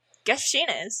realsies. Guess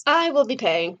Sheena is. I will be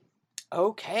paying.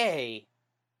 Okay.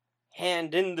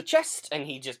 Hand in the chest, and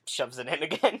he just shoves it in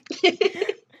again.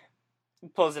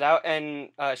 Pulls it out, and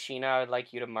Sheena, I would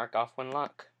like you to mark off one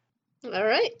luck.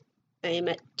 Alright. I am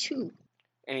at 2.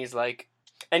 And he's like,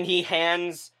 and he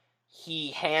hands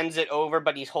it over,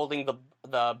 but he's holding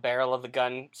the barrel of the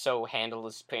gun, so handle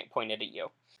is pointed at you.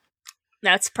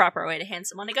 That's the proper way to hand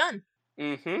someone a gun.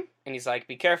 Mm-hmm. And he's like,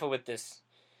 be careful with this.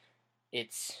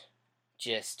 It's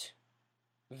just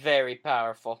very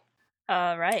powerful.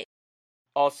 Alright.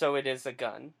 Also, it is a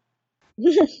gun.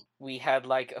 We had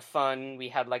like a fun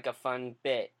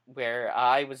bit where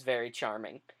I was very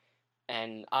charming,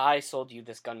 and I sold you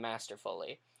this gun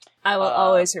masterfully. I will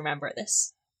always remember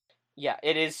this. Yeah,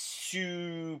 it is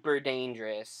super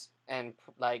dangerous, and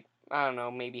like, I don't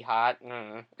know, maybe hot, I don't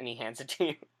know, and he hands it to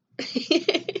you.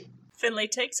 Finley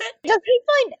takes it. Does he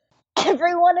find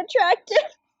everyone attractive?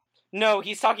 No,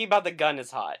 he's talking about the gun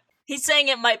is hot. He's saying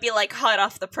it might be like hot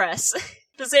off the press.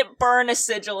 Does it burn a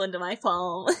sigil into my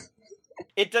palm?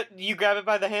 You grab it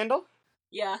by the handle?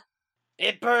 Yeah.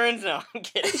 It burns? No, I'm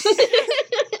kidding.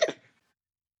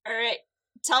 Alright.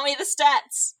 Tell me the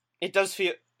stats. It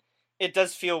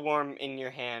does feel warm in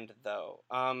your hand, though.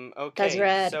 Okay. That's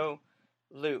rad. So,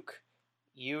 Luke,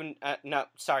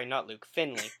 not Luke,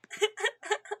 Finley.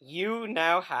 You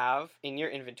now have in your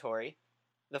inventory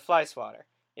the fly swatter.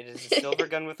 It is a silver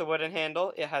gun with a wooden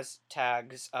handle. It has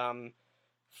tags.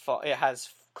 It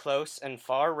has close and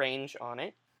far range on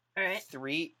it. All right.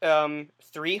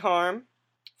 3 harm.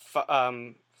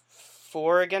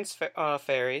 4 against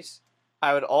fairies.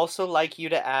 I would also like you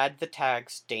to add the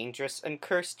tags dangerous and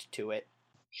cursed to it.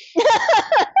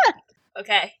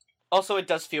 Okay. Also, it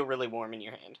does feel really warm in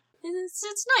your hand.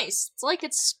 It's nice. It's like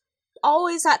it's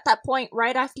always at that point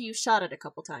right after you shot it a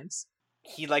couple times.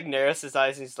 He like narrows his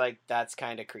eyes and he's like, "That's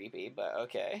kind of creepy, but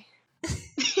okay."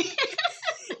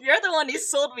 You're the one who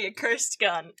sold me a cursed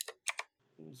gun.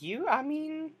 You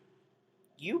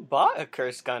bought a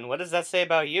cursed gun. What does that say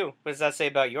about you? What does that say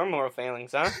about your moral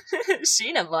failings, huh?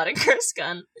 Sheena bought a cursed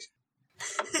gun.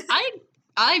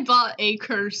 I bought a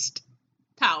cursed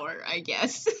power, I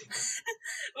guess.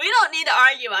 We don't need to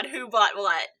argue on who bought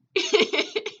what.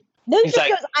 Luke He's just like-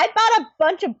 goes, I bought a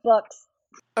bunch of books.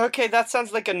 Okay, that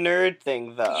sounds like a nerd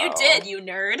thing, though. You did, you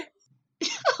nerd.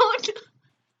 Oh, no.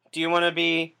 Do you want to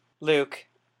be Luke?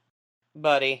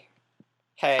 Buddy.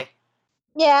 Hey,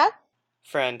 Yeah?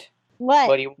 friend. What?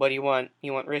 What do you want?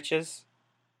 You want riches?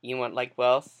 You want like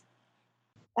wealth?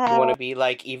 You Uh, want to be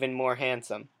like even more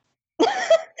handsome?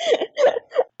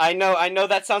 I know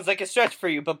that sounds like a stretch for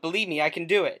you, but believe me, I can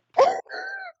do it.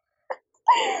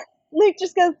 Luke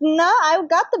just goes, nah, I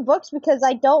got the books because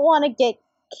I don't want to get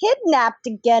kidnapped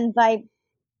again by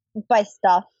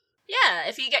stuff. Yeah,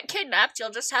 if you get kidnapped, you'll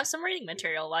just have some reading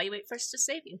material while you wait for us to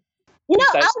save you. You know,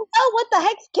 I That's- don't know what the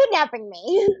heck's kidnapping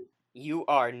me. You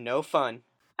are no fun.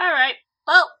 Alright,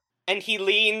 well, And he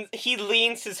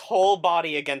leans his whole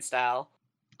body against Al.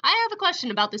 I have a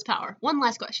question about this power. One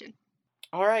last question.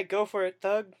 Alright, go for it,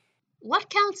 Thug. What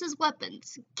counts as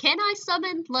weapons? Can I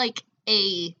summon, like,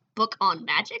 a book on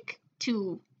magic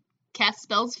to cast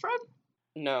spells from?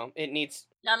 No, it needs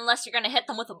not unless you're gonna hit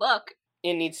them with a book.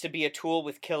 to be a tool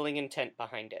with killing intent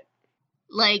behind it.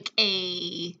 Like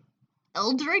a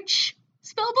Eldritch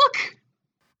spellbook?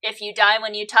 If you die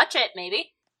when you touch it,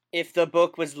 maybe. If the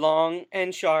book was long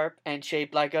and sharp and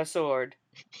shaped like a sword,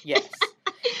 yes.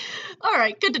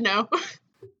 Alright, good to know.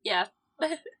 Yeah.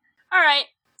 Alright,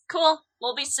 cool.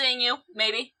 We'll be seeing you,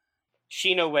 maybe.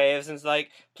 Sheena waves and is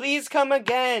like, please come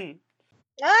again.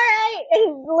 Alright,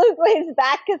 and Luke waves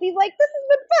back because he's like, this has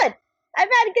been fun. I've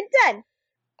had a good time.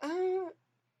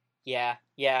 Yeah.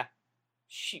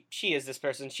 She is this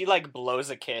person. She, like, blows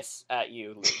a kiss at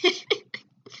you, Luke.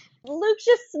 Luke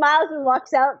just smiles and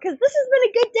walks out because this has been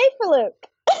a good day for Luke.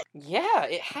 Yeah,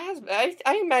 it has.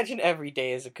 I imagine every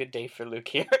day is a good day for Luke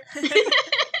here.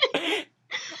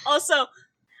 Also,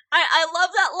 I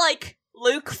love that, like,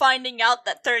 Luke finding out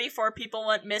that 34 people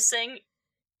went missing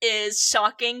is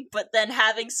shocking, but then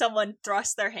having someone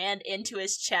thrust their hand into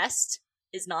his chest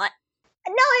is not.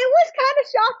 No, it was kind of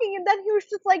shocking, and then he was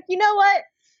just like, you know what?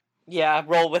 Yeah,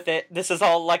 roll with it. This is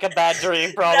all like a bad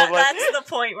dream, probably. That's the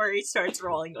point where he starts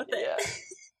rolling with it.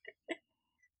 Yeah.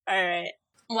 Alright.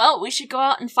 Well, we should go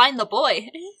out and find the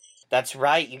boy. That's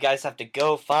right, you guys have to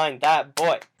go find that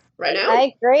boy. Right now?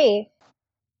 I agree.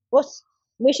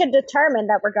 We should determine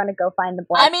that we're going to go find the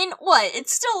boy. I mean, what?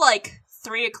 It's still like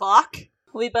 3 o'clock.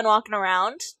 We've been walking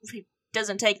around. It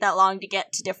doesn't take that long to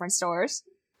get to different stores.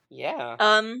 Yeah.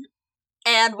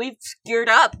 And we've geared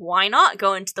up. Why not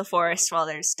go into the forest while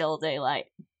there's still daylight?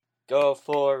 Go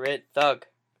for it, Thug.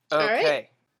 Okay. Alright.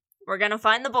 We're gonna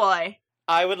find the boy.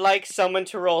 I would like someone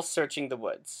to roll searching the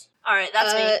woods. Alright,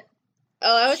 that's me.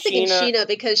 Oh, I was thinking Sheena- Sheena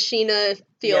because Sheena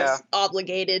feels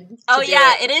obligated to Oh do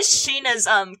yeah, it. it is Sheena's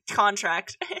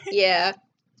contract. Yeah.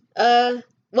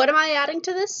 What am I adding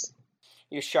to this?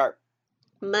 You're sharp.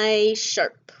 My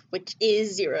sharp, which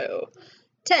is 0.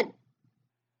 10.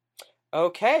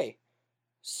 Okay.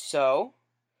 So,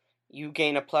 you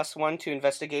gain a +1 to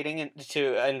investigating a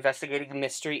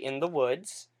mystery in the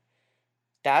woods.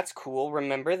 That's cool.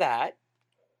 Remember that.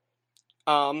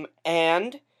 And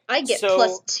I get So-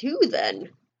 +2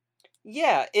 then.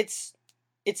 yeah, it's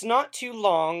not too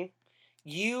long.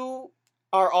 You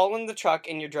are all in the truck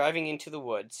and you're driving into the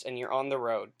woods and you're on the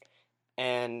road.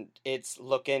 And it's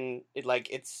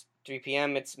it's 3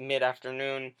 p.m., it's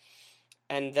mid-afternoon.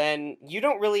 And then you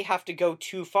don't really have to go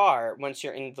too far once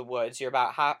you're in the woods. You're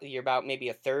about maybe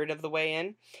a third of the way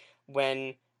in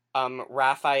when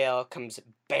Raphael comes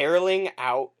barreling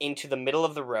out into the middle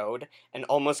of the road and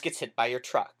almost gets hit by your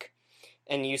truck.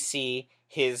 And you see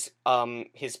his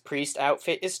priest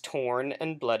outfit is torn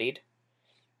and bloodied,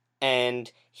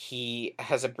 and he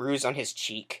has a bruise on his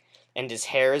cheek, and his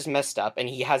hair is messed up, and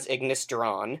he has Ignis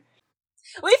drawn.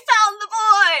 We found the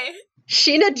boy!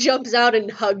 Sheena jumps out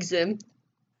and hugs him.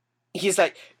 He's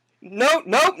like, no,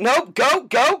 go!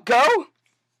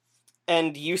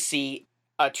 And you see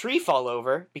a tree fall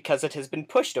over because it has been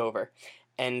pushed over.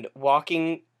 And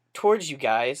walking towards you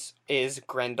guys is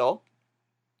Grendel.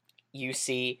 You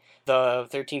see the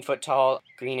 13-foot-tall,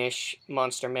 greenish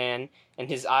monster man, and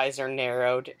his eyes are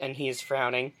narrowed, and he is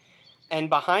frowning. And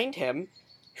behind him,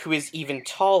 who is even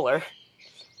taller,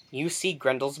 you see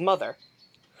Grendel's mother,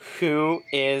 who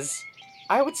is,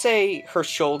 I would say, her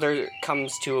shoulder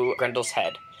comes to Grendel's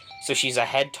head. So she's a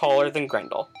head taller than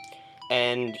Grendel.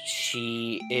 And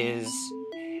she is,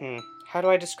 how do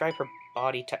I describe her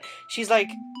body type? She's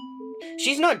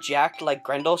not jacked like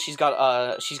Grendel. She's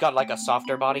got like a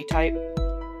softer body type.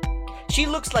 She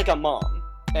looks like a mom,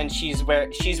 and she's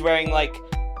wearing like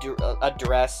a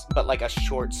dress, but like a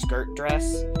short skirt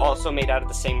dress, also made out of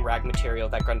the same rag material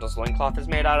that Grendel's loincloth is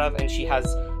made out of, and she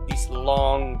has these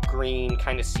long green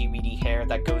kind of seaweedy hair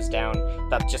that goes down,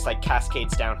 that just like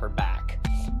cascades down her back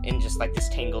in just like this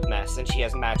tangled mess, and she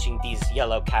has matching these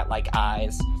yellow cat-like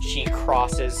eyes. She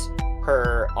crosses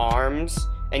her arms,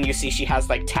 and you see she has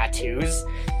like tattoos,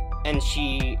 and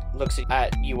she looks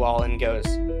at you all and goes,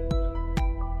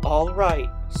 all right,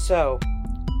 so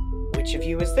which of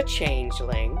you is the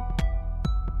changeling?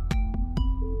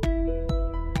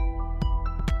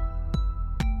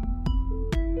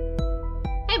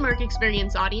 Hey Mark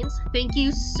Experience audience, thank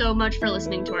you so much for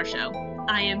listening to our show.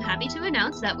 I am happy to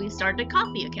announce that we've started a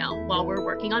Ko-fi account while we're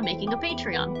working on making a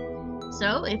Patreon.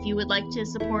 So if you would like to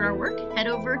support our work, head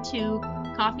over to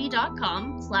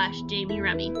ko-fi.com/Jamie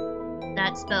Remy.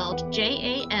 That's spelled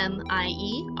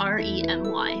JAMIEREMY.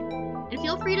 And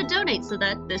feel free to donate so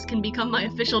that this can become my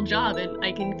official job and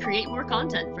I can create more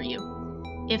content for you.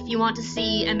 If you want to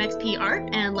see MXP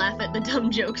art and laugh at the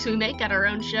dumb jokes we make at our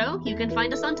own show, you can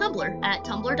find us on Tumblr at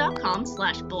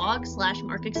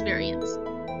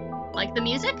tumblr.com/blog/markexperience. Like the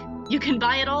music? You can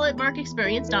buy it all at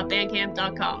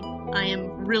markexperience.bandcamp.com. I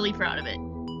am really proud of it.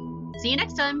 See you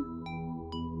next time!